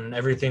me when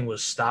everything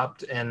was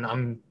stopped, and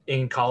I'm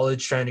in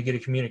college trying to get a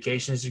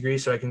communications degree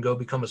so I can go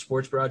become a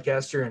sports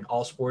broadcaster, and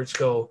all sports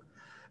go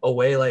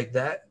away like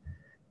that.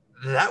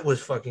 That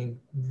was fucking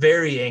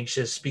very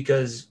anxious,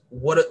 because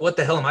what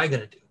the hell am I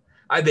going to do?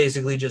 I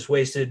basically just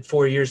wasted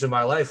 4 years of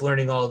my life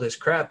learning all this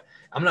crap.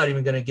 I'm not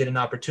even going to get an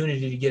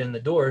opportunity to get in the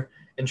door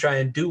and try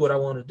and do what I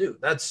want to do.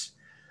 That's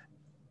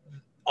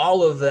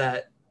all of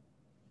that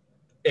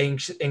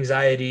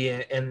anxiety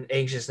and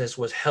anxiousness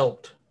was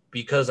helped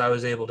because I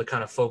was able to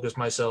kind of focus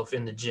myself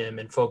in the gym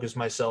and focus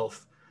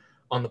myself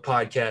on the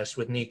podcast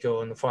with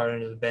Nico and the Far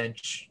End of the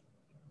Bench.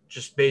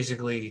 Just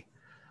basically,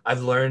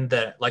 I've learned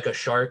that, like a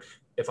shark,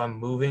 if I'm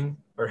moving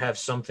or have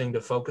something to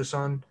focus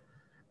on,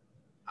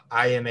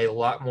 I am a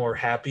lot more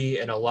happy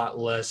and a lot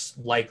less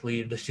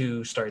likely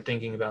to start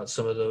thinking about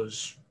some of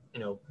those, you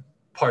know,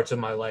 parts of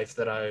my life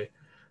that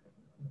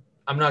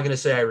I'm not going to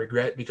say I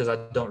regret, because I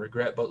don't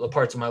regret, but the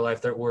parts of my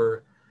life that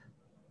were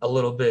a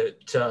little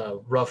bit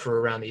rougher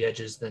around the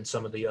edges than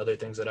some of the other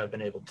things that I've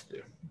been able to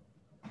do.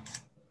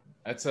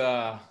 That's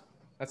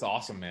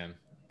awesome, man.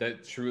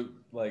 That true,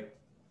 like,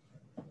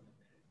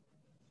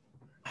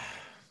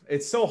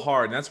 it's so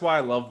hard. And that's why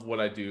I love what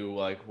I do.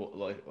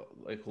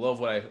 Love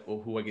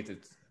who I get to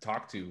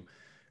talk to,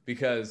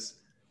 because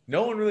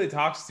no one really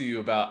talks to you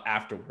about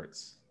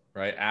afterwards,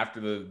 right? After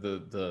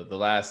the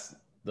last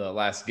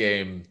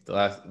game,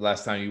 the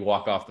last time you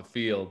walk off the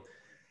field.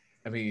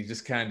 I mean, you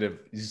just kind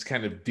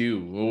of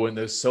do when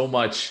there's so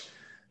much.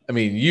 I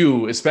mean,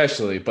 you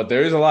especially, but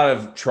there is a lot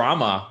of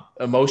trauma,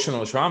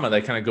 emotional trauma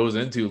that kind of goes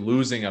into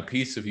losing a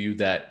piece of you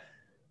that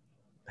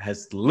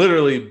has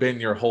literally been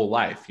your whole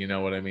life. You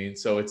know what I mean?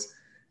 So it's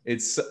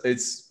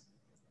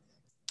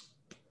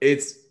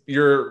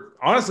you're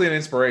honestly an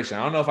inspiration.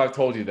 I don't know if I've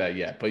told you that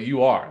yet, but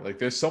you are. Like,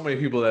 there's so many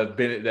people that have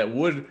been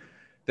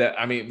that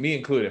I mean, me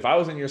included. If I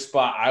was in your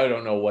spot, I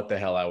don't know what the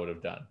hell I would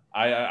have done.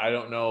 I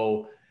don't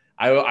know.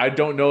 I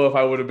don't know if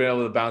I would have been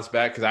able to bounce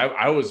back, because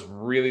I was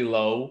really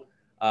low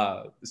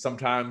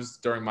sometimes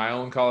during my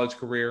own college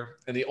career.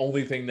 And the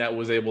only thing that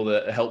was able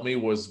to help me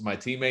was my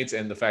teammates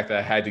and the fact that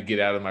I had to get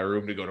out of my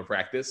room to go to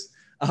practice.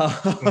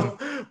 But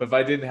if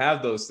I didn't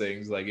have those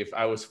things, like if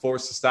I was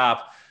forced to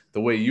stop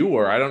the way you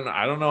were, I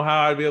don't know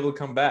how I'd be able to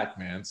come back,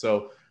 man.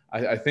 So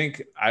I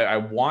think I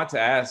want to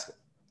ask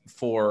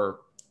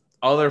for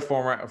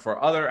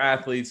other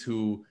athletes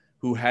who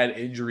had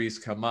injuries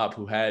come up,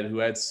 who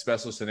had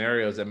special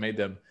scenarios that made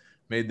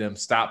them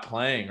stop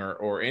playing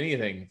or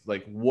anything.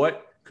 Like,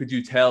 what could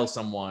you tell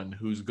someone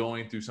who's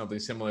going through something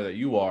similar that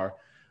you are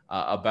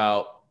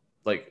about,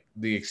 like,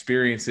 the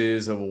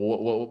experiences of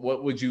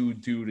what would you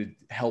do to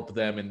help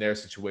them in their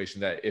situation,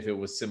 that if it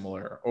was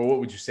similar, or what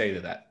would you say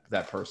to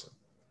that person?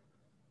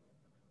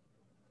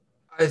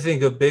 I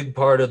think a big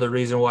part of the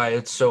reason why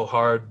it's so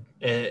hard,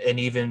 and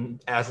even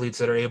athletes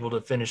that are able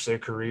to finish their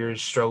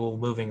careers struggle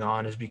moving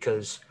on, is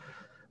because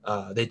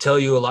they tell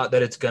you a lot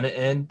that it's going to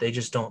end. They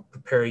just don't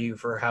prepare you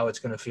for how it's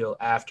going to feel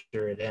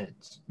after it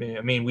ends.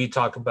 I mean, we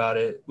talk about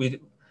it.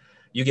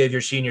 You gave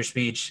your senior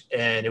speech,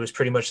 and it was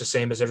pretty much the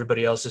same as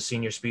everybody else's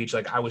senior speech.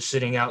 Like, I was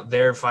sitting out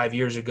there 5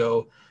 years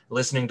ago,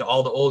 listening to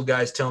all the old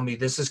guys tell me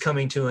this is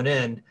coming to an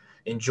end,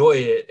 enjoy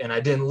it. And I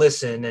didn't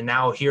listen. And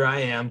now here I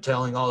am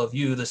telling all of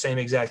you the same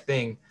exact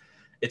thing.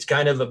 It's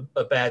kind of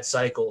a bad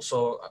cycle.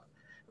 So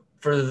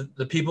for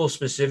the people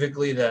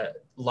specifically that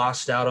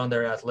lost out on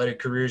their athletic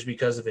careers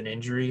because of an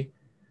injury,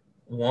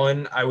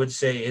 one, I would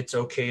say it's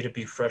okay to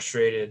be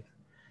frustrated.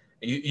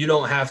 You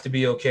don't have to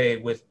be okay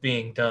with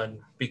being done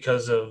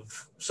because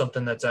of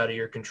something that's out of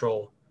your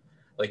control.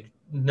 Like,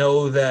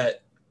 know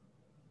that,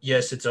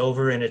 yes, it's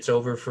over, and it's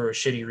over for a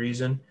shitty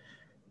reason,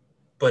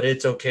 but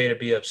it's okay to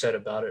be upset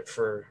about it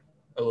for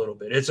a little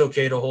bit. It's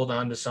okay to hold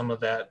on to some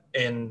of that.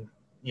 And,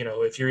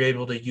 if you're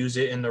able to use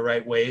it in the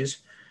right ways,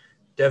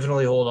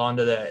 definitely hold on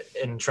to that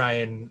and try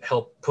and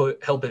help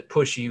it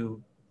push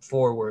you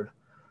forward.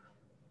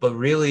 But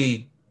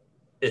really,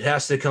 it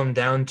has to come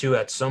down to,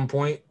 at some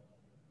point,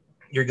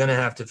 you're going to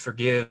have to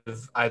forgive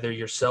either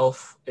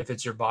yourself, if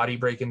it's your body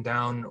breaking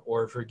down,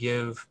 or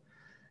forgive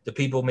the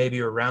people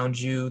maybe around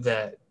you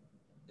that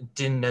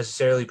didn't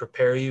necessarily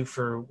prepare you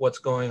for what's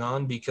going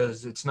on,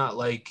 because it's not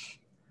like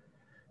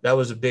that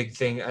was a big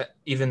thing.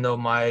 Even though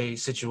my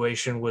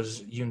situation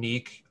was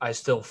unique, I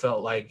still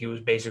felt like it was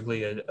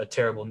basically a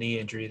terrible knee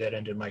injury that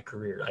ended my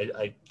career.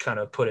 I kind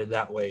of put it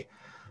that way.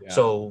 Yeah.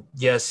 So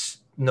yes,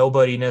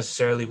 nobody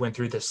necessarily went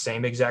through the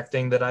same exact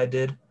thing that I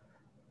did,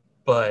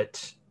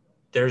 but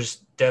there's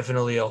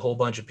definitely a whole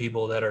bunch of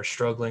people that are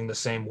struggling the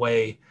same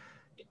way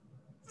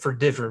for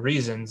different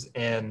reasons.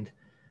 And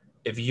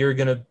if you're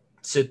going to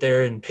sit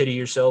there and pity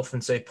yourself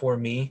and say, poor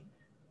me,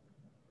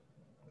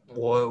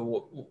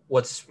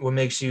 what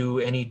makes you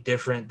any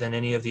different than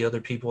any of the other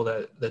people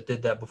that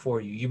did that before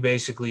you? You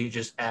basically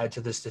just add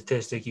to the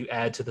statistic, you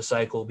add to the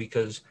cycle,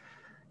 because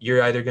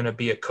you're either going to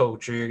be a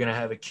coach, or you're going to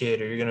have a kid,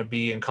 or you're going to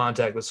be in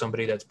contact with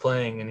somebody that's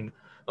playing, and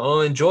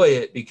enjoy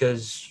it,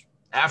 because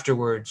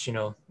afterwards,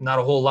 not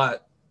a whole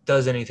lot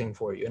does anything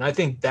for you. And I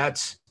think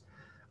that's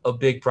a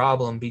big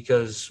problem,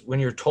 because when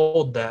you're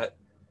told that,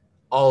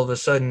 all of a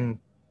sudden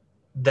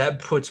that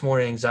puts more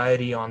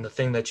anxiety on the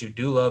thing that you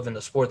do love and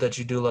the sport that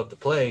you do love to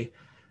play.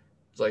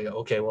 It's like,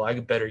 okay, well, I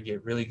better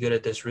get really good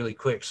at this really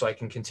quick so I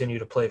can continue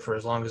to play for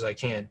as long as I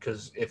can.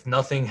 Because if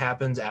nothing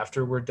happens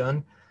after we're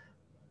done,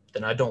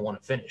 then I don't want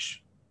to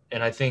finish.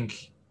 And I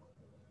think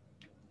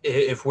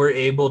if we're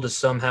able to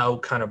somehow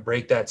kind of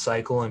break that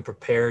cycle and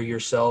prepare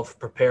yourself,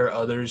 prepare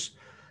others,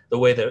 the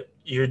way that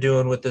you're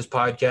doing with this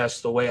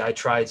podcast, the way I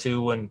try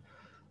to when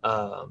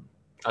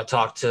I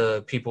talk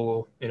to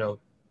people,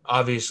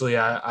 obviously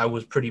I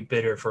was pretty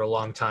bitter for a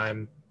long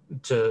time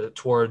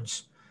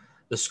towards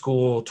the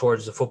school,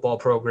 towards the football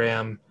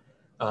program,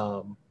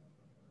 and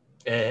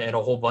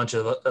a whole bunch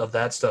of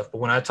that stuff. But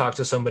when I talk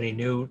to somebody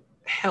new,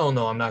 hell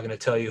no, I'm not going to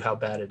tell you how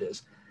bad it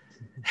is.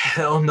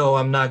 Hell no,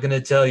 I'm not going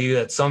to tell you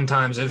that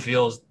sometimes it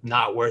feels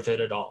not worth it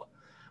at all.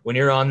 When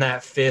you're on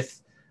that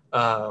fifth,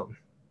 you're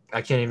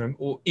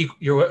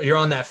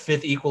on that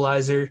fifth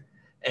equalizer,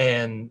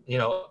 and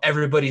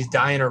everybody's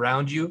dying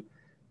around you.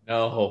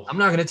 No, I'm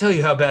not going to tell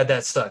you how bad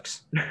that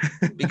sucks,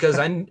 because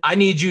I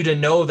need you to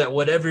know that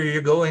whatever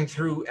you're going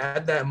through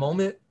at that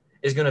moment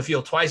is going to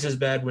feel twice as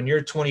bad when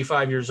you're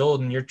 25 years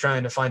old and you're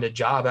trying to find a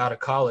job out of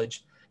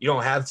college. You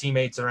don't have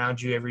teammates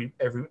around you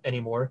every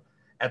anymore.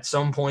 At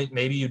some point,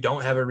 maybe you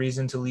don't have a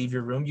reason to leave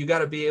your room. You got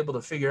to be able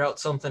to figure out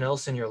something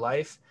else in your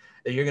life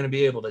that you're going to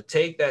be able to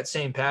take that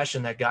same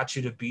passion that got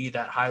you to be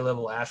that high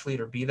level athlete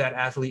or be that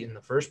athlete in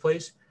the first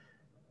place.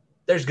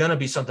 There's going to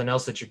be something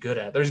else that you're good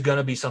at. There's going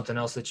to be something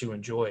else that you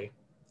enjoy.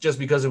 Just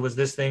because it was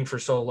this thing for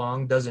so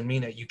long doesn't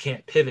mean that you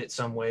can't pivot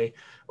some way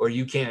or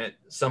you can't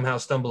somehow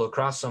stumble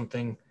across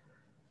something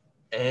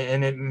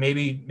and it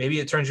maybe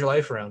it turns your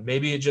life around.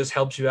 Maybe it just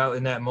helps you out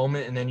in that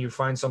moment and then you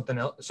find something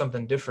else,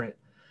 something different.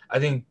 I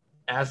think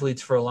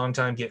athletes for a long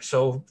time get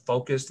so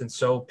focused and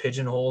so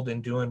pigeonholed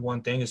in doing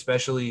one thing,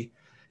 especially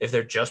if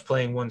they're just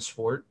playing one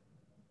sport,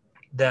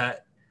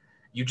 that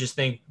you just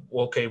think,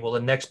 okay, well, the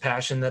next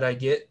passion that I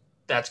get,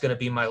 that's going to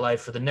be my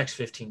life for the next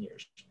 15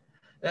 years.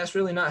 That's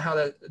really not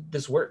how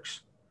this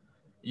works.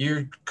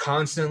 You're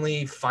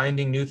constantly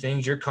finding new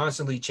things. You're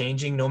constantly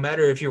changing. No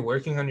matter if you're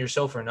working on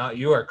yourself or not,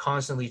 you are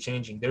constantly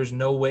changing. There's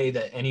no way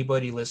that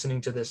anybody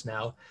listening to this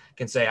now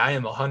can say, I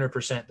am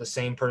 100% the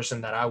same person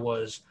that I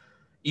was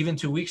even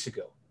 2 weeks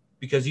ago,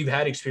 because you've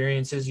had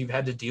experiences, you've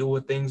had to deal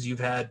with things, you've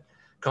had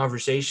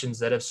conversations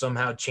that have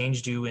somehow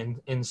changed you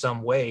in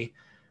some way.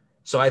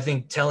 So I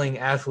think telling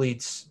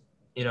athletes,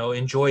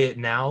 enjoy it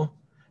now.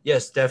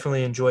 Yes,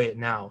 definitely enjoy it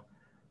now.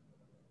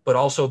 But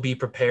also be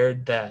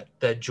prepared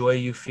that joy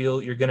you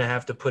feel, you're going to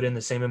have to put in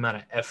the same amount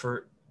of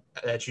effort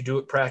that you do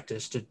at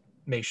practice to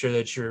make sure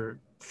that you're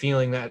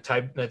feeling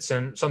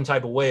some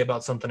type of way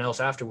about something else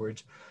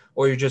afterwards,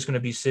 or you're just going to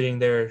be sitting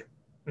there,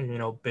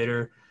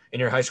 bitter in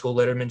your high school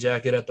letterman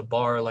jacket at the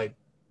bar. Like,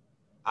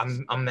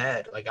 I'm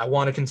mad. Like, I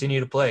want to continue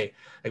to play.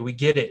 Like, we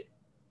get it.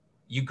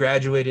 You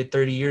graduated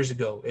 30 years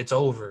ago. It's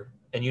over.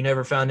 And you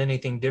never found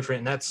anything different.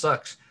 And that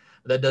sucks.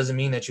 That doesn't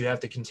mean that you have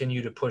to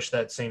continue to push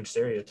that same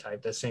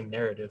stereotype, that same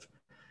narrative.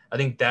 I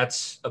think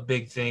that's a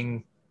big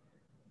thing,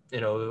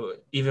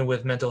 even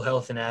with mental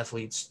health and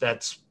athletes,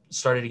 that's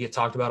started to get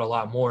talked about a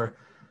lot more.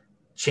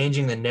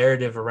 Changing the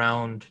narrative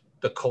around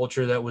the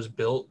culture that was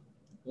built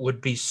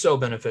would be so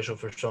beneficial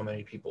for so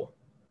many people.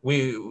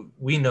 We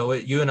know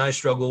it. You and I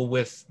struggle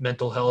with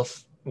mental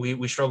health.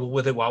 We struggled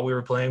with it while we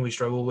were playing. We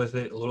struggle with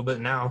it a little bit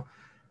now.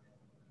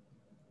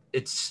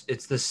 It's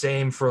the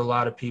same for a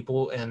lot of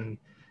people, and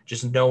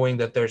just knowing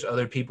that there's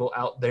other people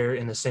out there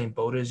in the same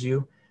boat as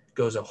you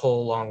goes a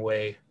whole long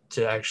way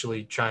to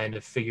actually trying to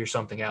figure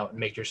something out and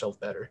make yourself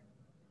better.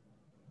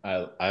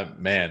 I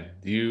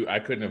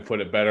couldn't have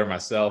put it better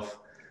myself.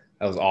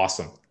 That was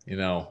awesome.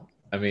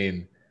 I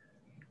mean,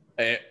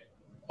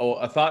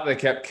 a thought that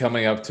kept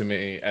coming up to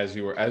me as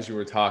you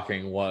were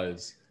talking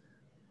was,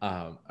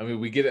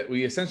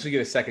 we essentially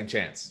get a second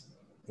chance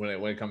when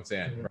it comes to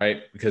end,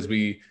 right? Because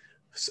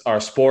our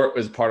sport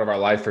was part of our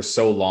life for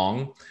so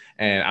long.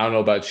 And I don't know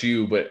about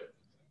you, but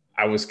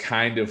I was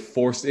kind of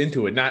forced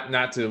into it. Not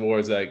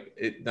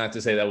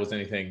to say that was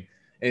anything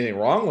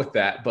wrong with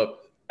that, but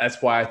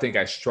that's why I think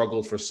I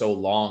struggled for so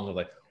long of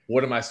like,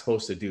 what am I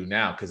supposed to do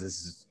now? Because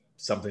this is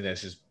something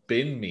that's just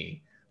been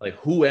me. Like,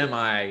 who am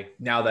I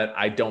now that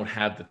I don't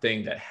have the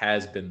thing that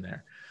has been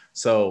there?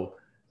 So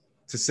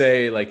to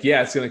say like,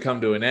 yeah, it's going to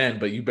come to an end,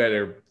 but you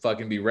better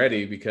fucking be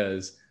ready,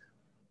 because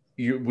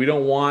we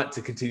don't want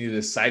to continue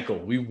this cycle.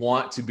 We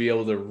want to be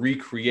able to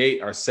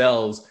recreate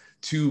ourselves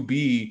to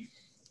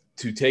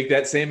take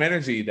that same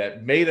energy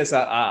that made us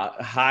a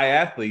high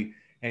athlete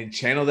and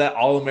channel that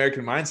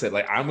all-American mindset.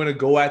 Like, I'm going to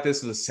go at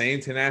this with the same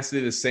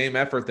tenacity, the same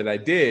effort that I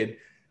did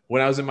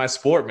when I was in my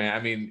sport, man.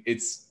 I mean,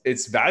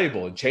 it's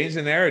valuable, and change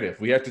the narrative.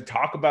 We have to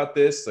talk about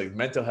this. Like,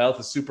 mental health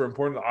is super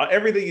important.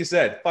 Everything you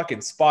said,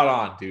 fucking spot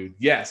on, dude.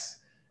 Yes.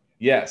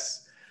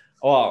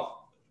 Oh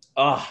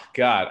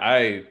God.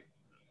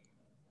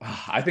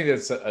 I think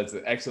that's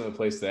an excellent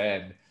place to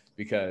end,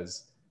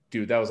 because,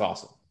 dude, that was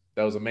awesome.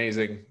 That was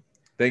amazing.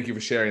 Thank you for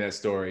sharing that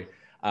story.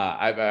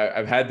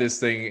 I've had this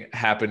thing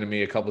happen to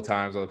me a couple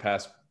times on the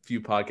past few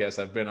podcasts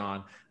I've been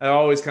on. They're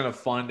always kind of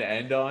fun to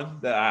end on,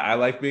 that I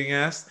like being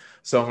asked.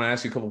 So I'm going to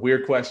ask you a couple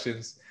weird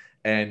questions,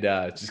 and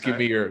just give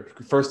me your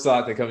first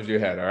thought that comes to your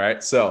head. All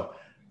right. So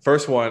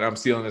first one, I'm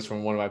stealing this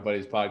from one of my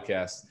buddies'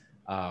 podcasts.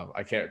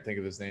 I can't think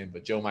of his name,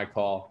 but Joe Mike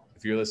Paul,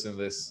 if you're listening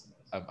to this,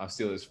 I'm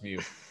stealing this from you.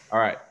 All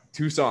right.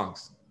 2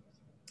 songs.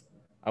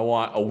 I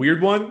want a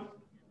weird one,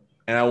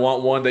 and I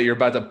want one that you're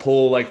about to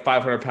pull like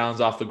 500 pounds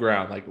off the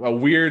ground, like a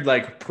weird,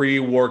 like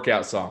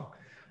pre-workout song.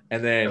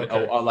 And then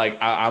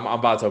I'm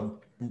about to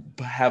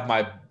have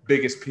my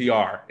biggest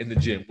PR in the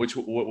gym. What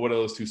are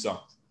those 2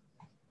 songs?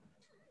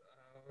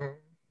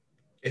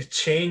 It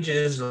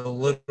changes a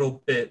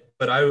little bit,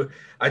 but I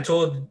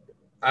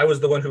was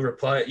the one who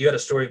replied. You had a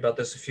story about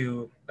this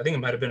I think it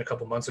might've been a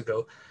couple months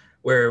ago,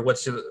 where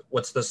what's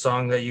the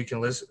song that you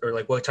can listen, or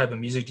like what type of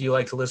music do you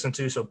like to listen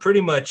to? So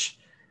pretty much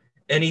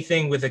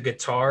anything with a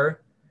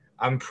guitar,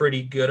 I'm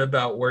pretty good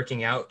about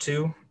working out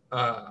to.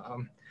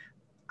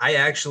 I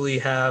actually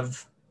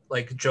have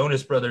like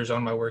Jonas Brothers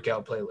on my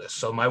workout playlist.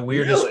 So my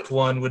weirdest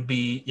one would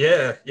be,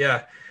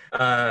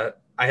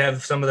 I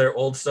have some of their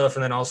old stuff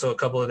and then also a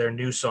couple of their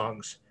new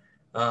songs.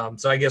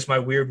 So I guess my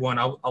weird one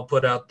I'll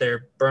put out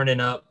there, "Burning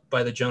Up"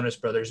 by the Jonas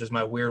Brothers is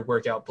my weird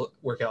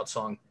workout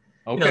song.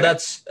 Okay.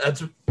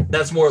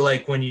 That's more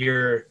like when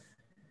you're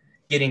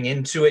getting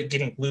into it,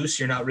 getting loose.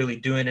 You're not really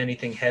doing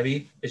anything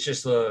heavy. It's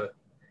just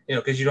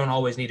because you don't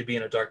always need to be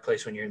in a dark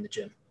place when you're in the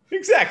gym.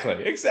 Exactly.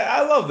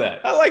 I love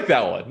that. I like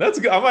that one. That's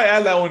good. I might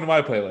add that one to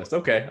my playlist.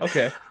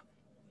 Okay.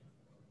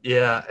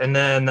 Yeah, and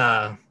then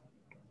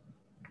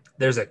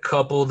there's a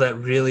couple that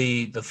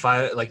really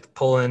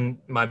pulling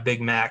my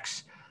Big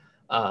Macs.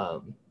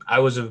 I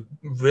was a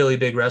really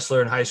big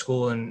wrestler in high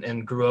school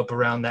and grew up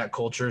around that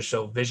culture.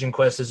 So Vision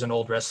Quest is an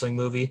old wrestling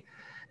movie,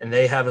 and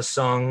they have a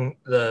song.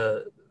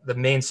 The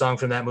main song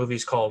from that movie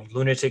is called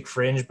 "Lunatic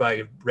Fringe"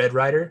 by Red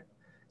Rider.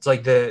 It's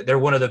like they're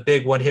one of the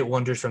big one-hit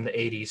wonders from the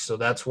 80s. So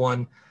that's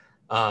one.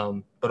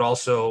 But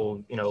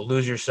also,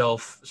 Lose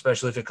Yourself,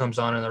 especially if it comes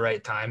on in the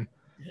right time.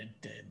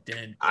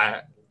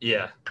 I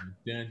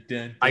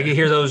can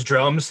hear those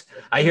drums.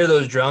 I hear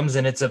those drums,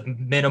 and it's a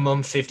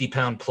minimum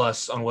 50-pound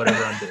plus on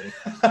whatever I'm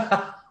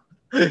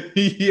doing.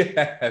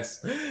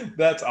 Yes,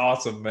 that's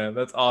awesome, man.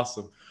 That's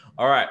awesome.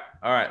 All right.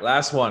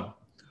 Last one.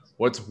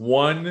 What's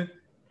one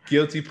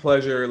guilty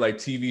pleasure like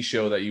TV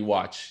show that you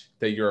watch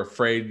that you're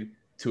afraid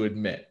to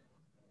admit?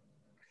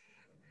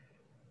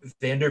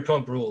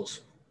 Vanderpump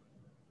Rules.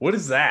 What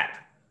is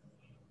that?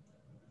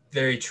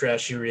 Very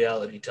trashy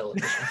reality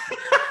television.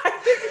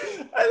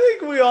 I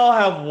think we all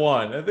have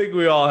one. one.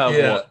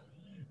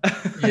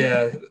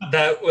 Yeah,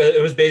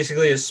 it was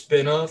basically a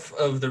spinoff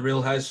of the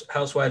Real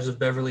Housewives of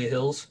Beverly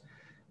Hills.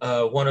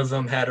 One of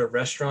them had a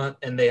restaurant,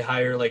 and they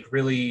hire like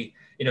really,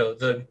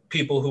 the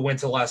people who went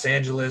to Los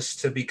Angeles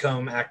to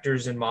become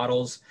actors and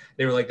models.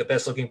 They were like the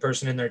best looking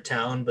person in their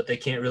town, but they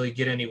can't really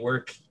get any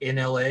work in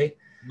LA.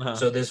 Uh-huh.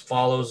 So this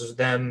follows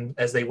them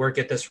as they work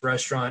at this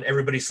restaurant.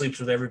 Everybody sleeps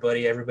with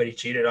everybody. Everybody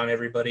cheated on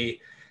everybody.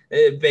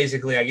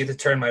 Basically, I get to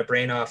turn my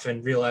brain off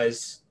and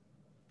realize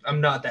I'm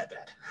not that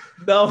bad.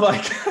 Oh my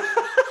God.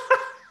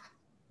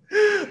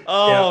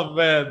 Oh, yeah,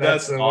 man.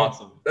 That's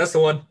awesome. One. That's the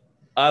one.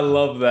 I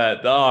love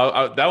that.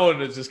 Oh, that one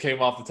just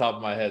came off the top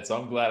of my head. So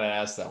I'm glad I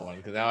asked that one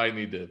because now I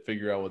need to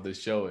figure out what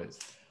this show is.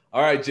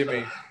 All right,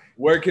 Jimmy,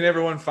 where can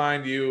everyone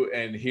find you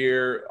and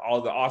hear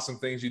all the awesome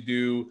things you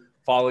do,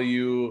 follow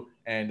you,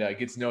 and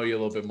get to know you a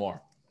little bit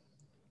more?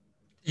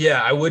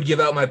 Yeah, I would give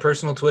out my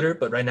personal Twitter,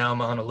 but right now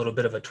I'm on a little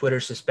bit of a Twitter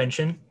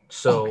suspension.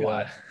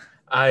 So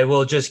I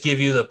will just give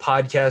you the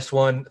podcast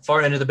one,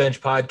 Far End of the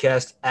Bench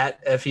podcast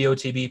at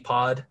FEOTB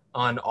pod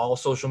on all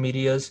social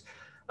medias.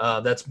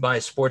 That's my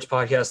sports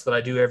podcast that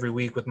I do every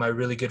week with my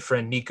really good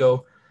friend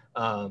Nico.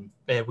 And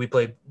we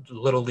play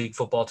Little League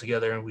football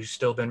together, and we've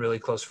still been really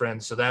close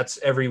friends. So that's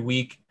every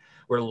week.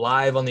 We're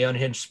live on the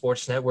Unhinged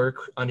Sports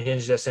Network,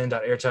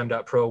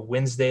 unhingedsn.airtime.pro,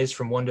 Wednesdays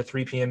from 1 to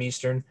 3 p.m.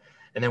 Eastern.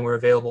 And then we're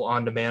available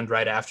on demand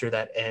right after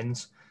that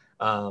ends.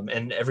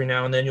 And every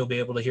now and then you'll be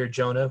able to hear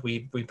Jonah.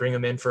 We bring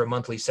him in for a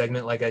monthly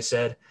segment, like I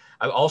said.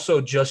 I've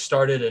also just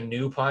started a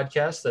new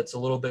podcast that's a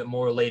little bit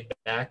more laid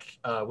back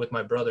with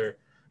my brother.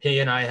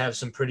 He and I have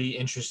some pretty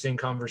interesting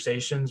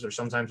conversations, or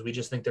sometimes we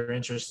just think they're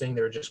interesting.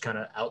 They're just kind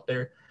of out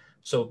there.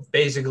 So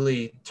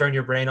basically, turn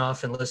your brain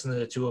off and listen to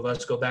the two of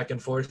us go back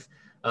and forth.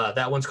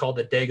 That one's called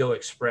the Dago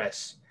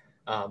Express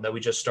that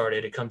we just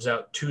started. It comes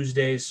out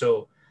Tuesdays.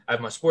 So I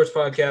have my sports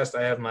podcast,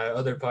 I have my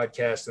other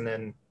podcast, and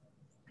then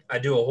I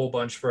do a whole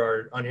bunch for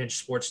our Unhinged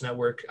Sports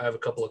Network. I have a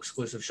couple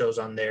exclusive shows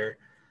on there.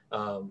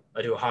 I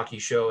do a hockey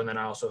show, and then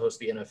I also host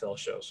the NFL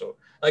show. So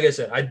like I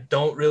said, I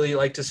don't really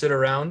like to sit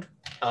around.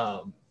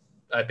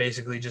 I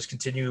basically just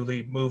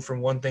continually move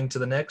from one thing to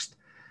the next.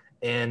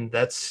 And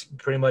that's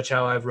pretty much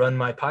how I've run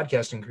my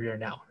podcasting career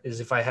now, is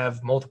if I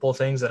have multiple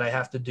things that I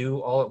have to do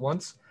all at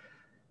once,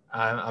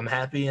 I'm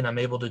happy and I'm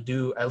able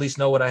to at least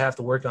know what I have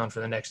to work on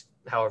for the next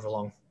however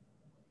long.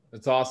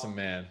 That's awesome,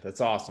 man.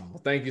 That's awesome.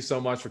 Well, thank you so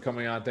much for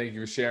coming on. Thank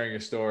you for sharing your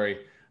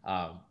story.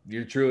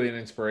 You're truly an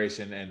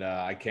inspiration, and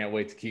I can't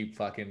wait to keep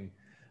fucking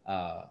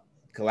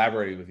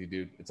collaborating with you,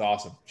 dude. It's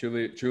awesome.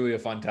 Truly a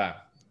fun time.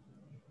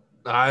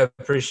 I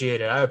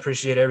appreciate it. I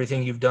appreciate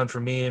everything you've done for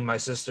me and my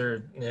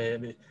sister.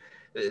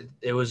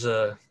 It was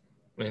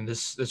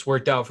this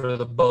worked out for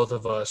the both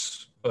of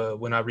us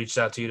when I reached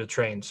out to you to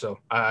train. So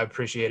I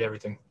appreciate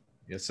everything.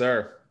 Yes,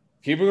 sir.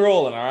 Keep it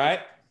rolling. All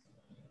right.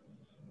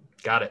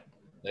 Got it.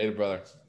 Later, brother.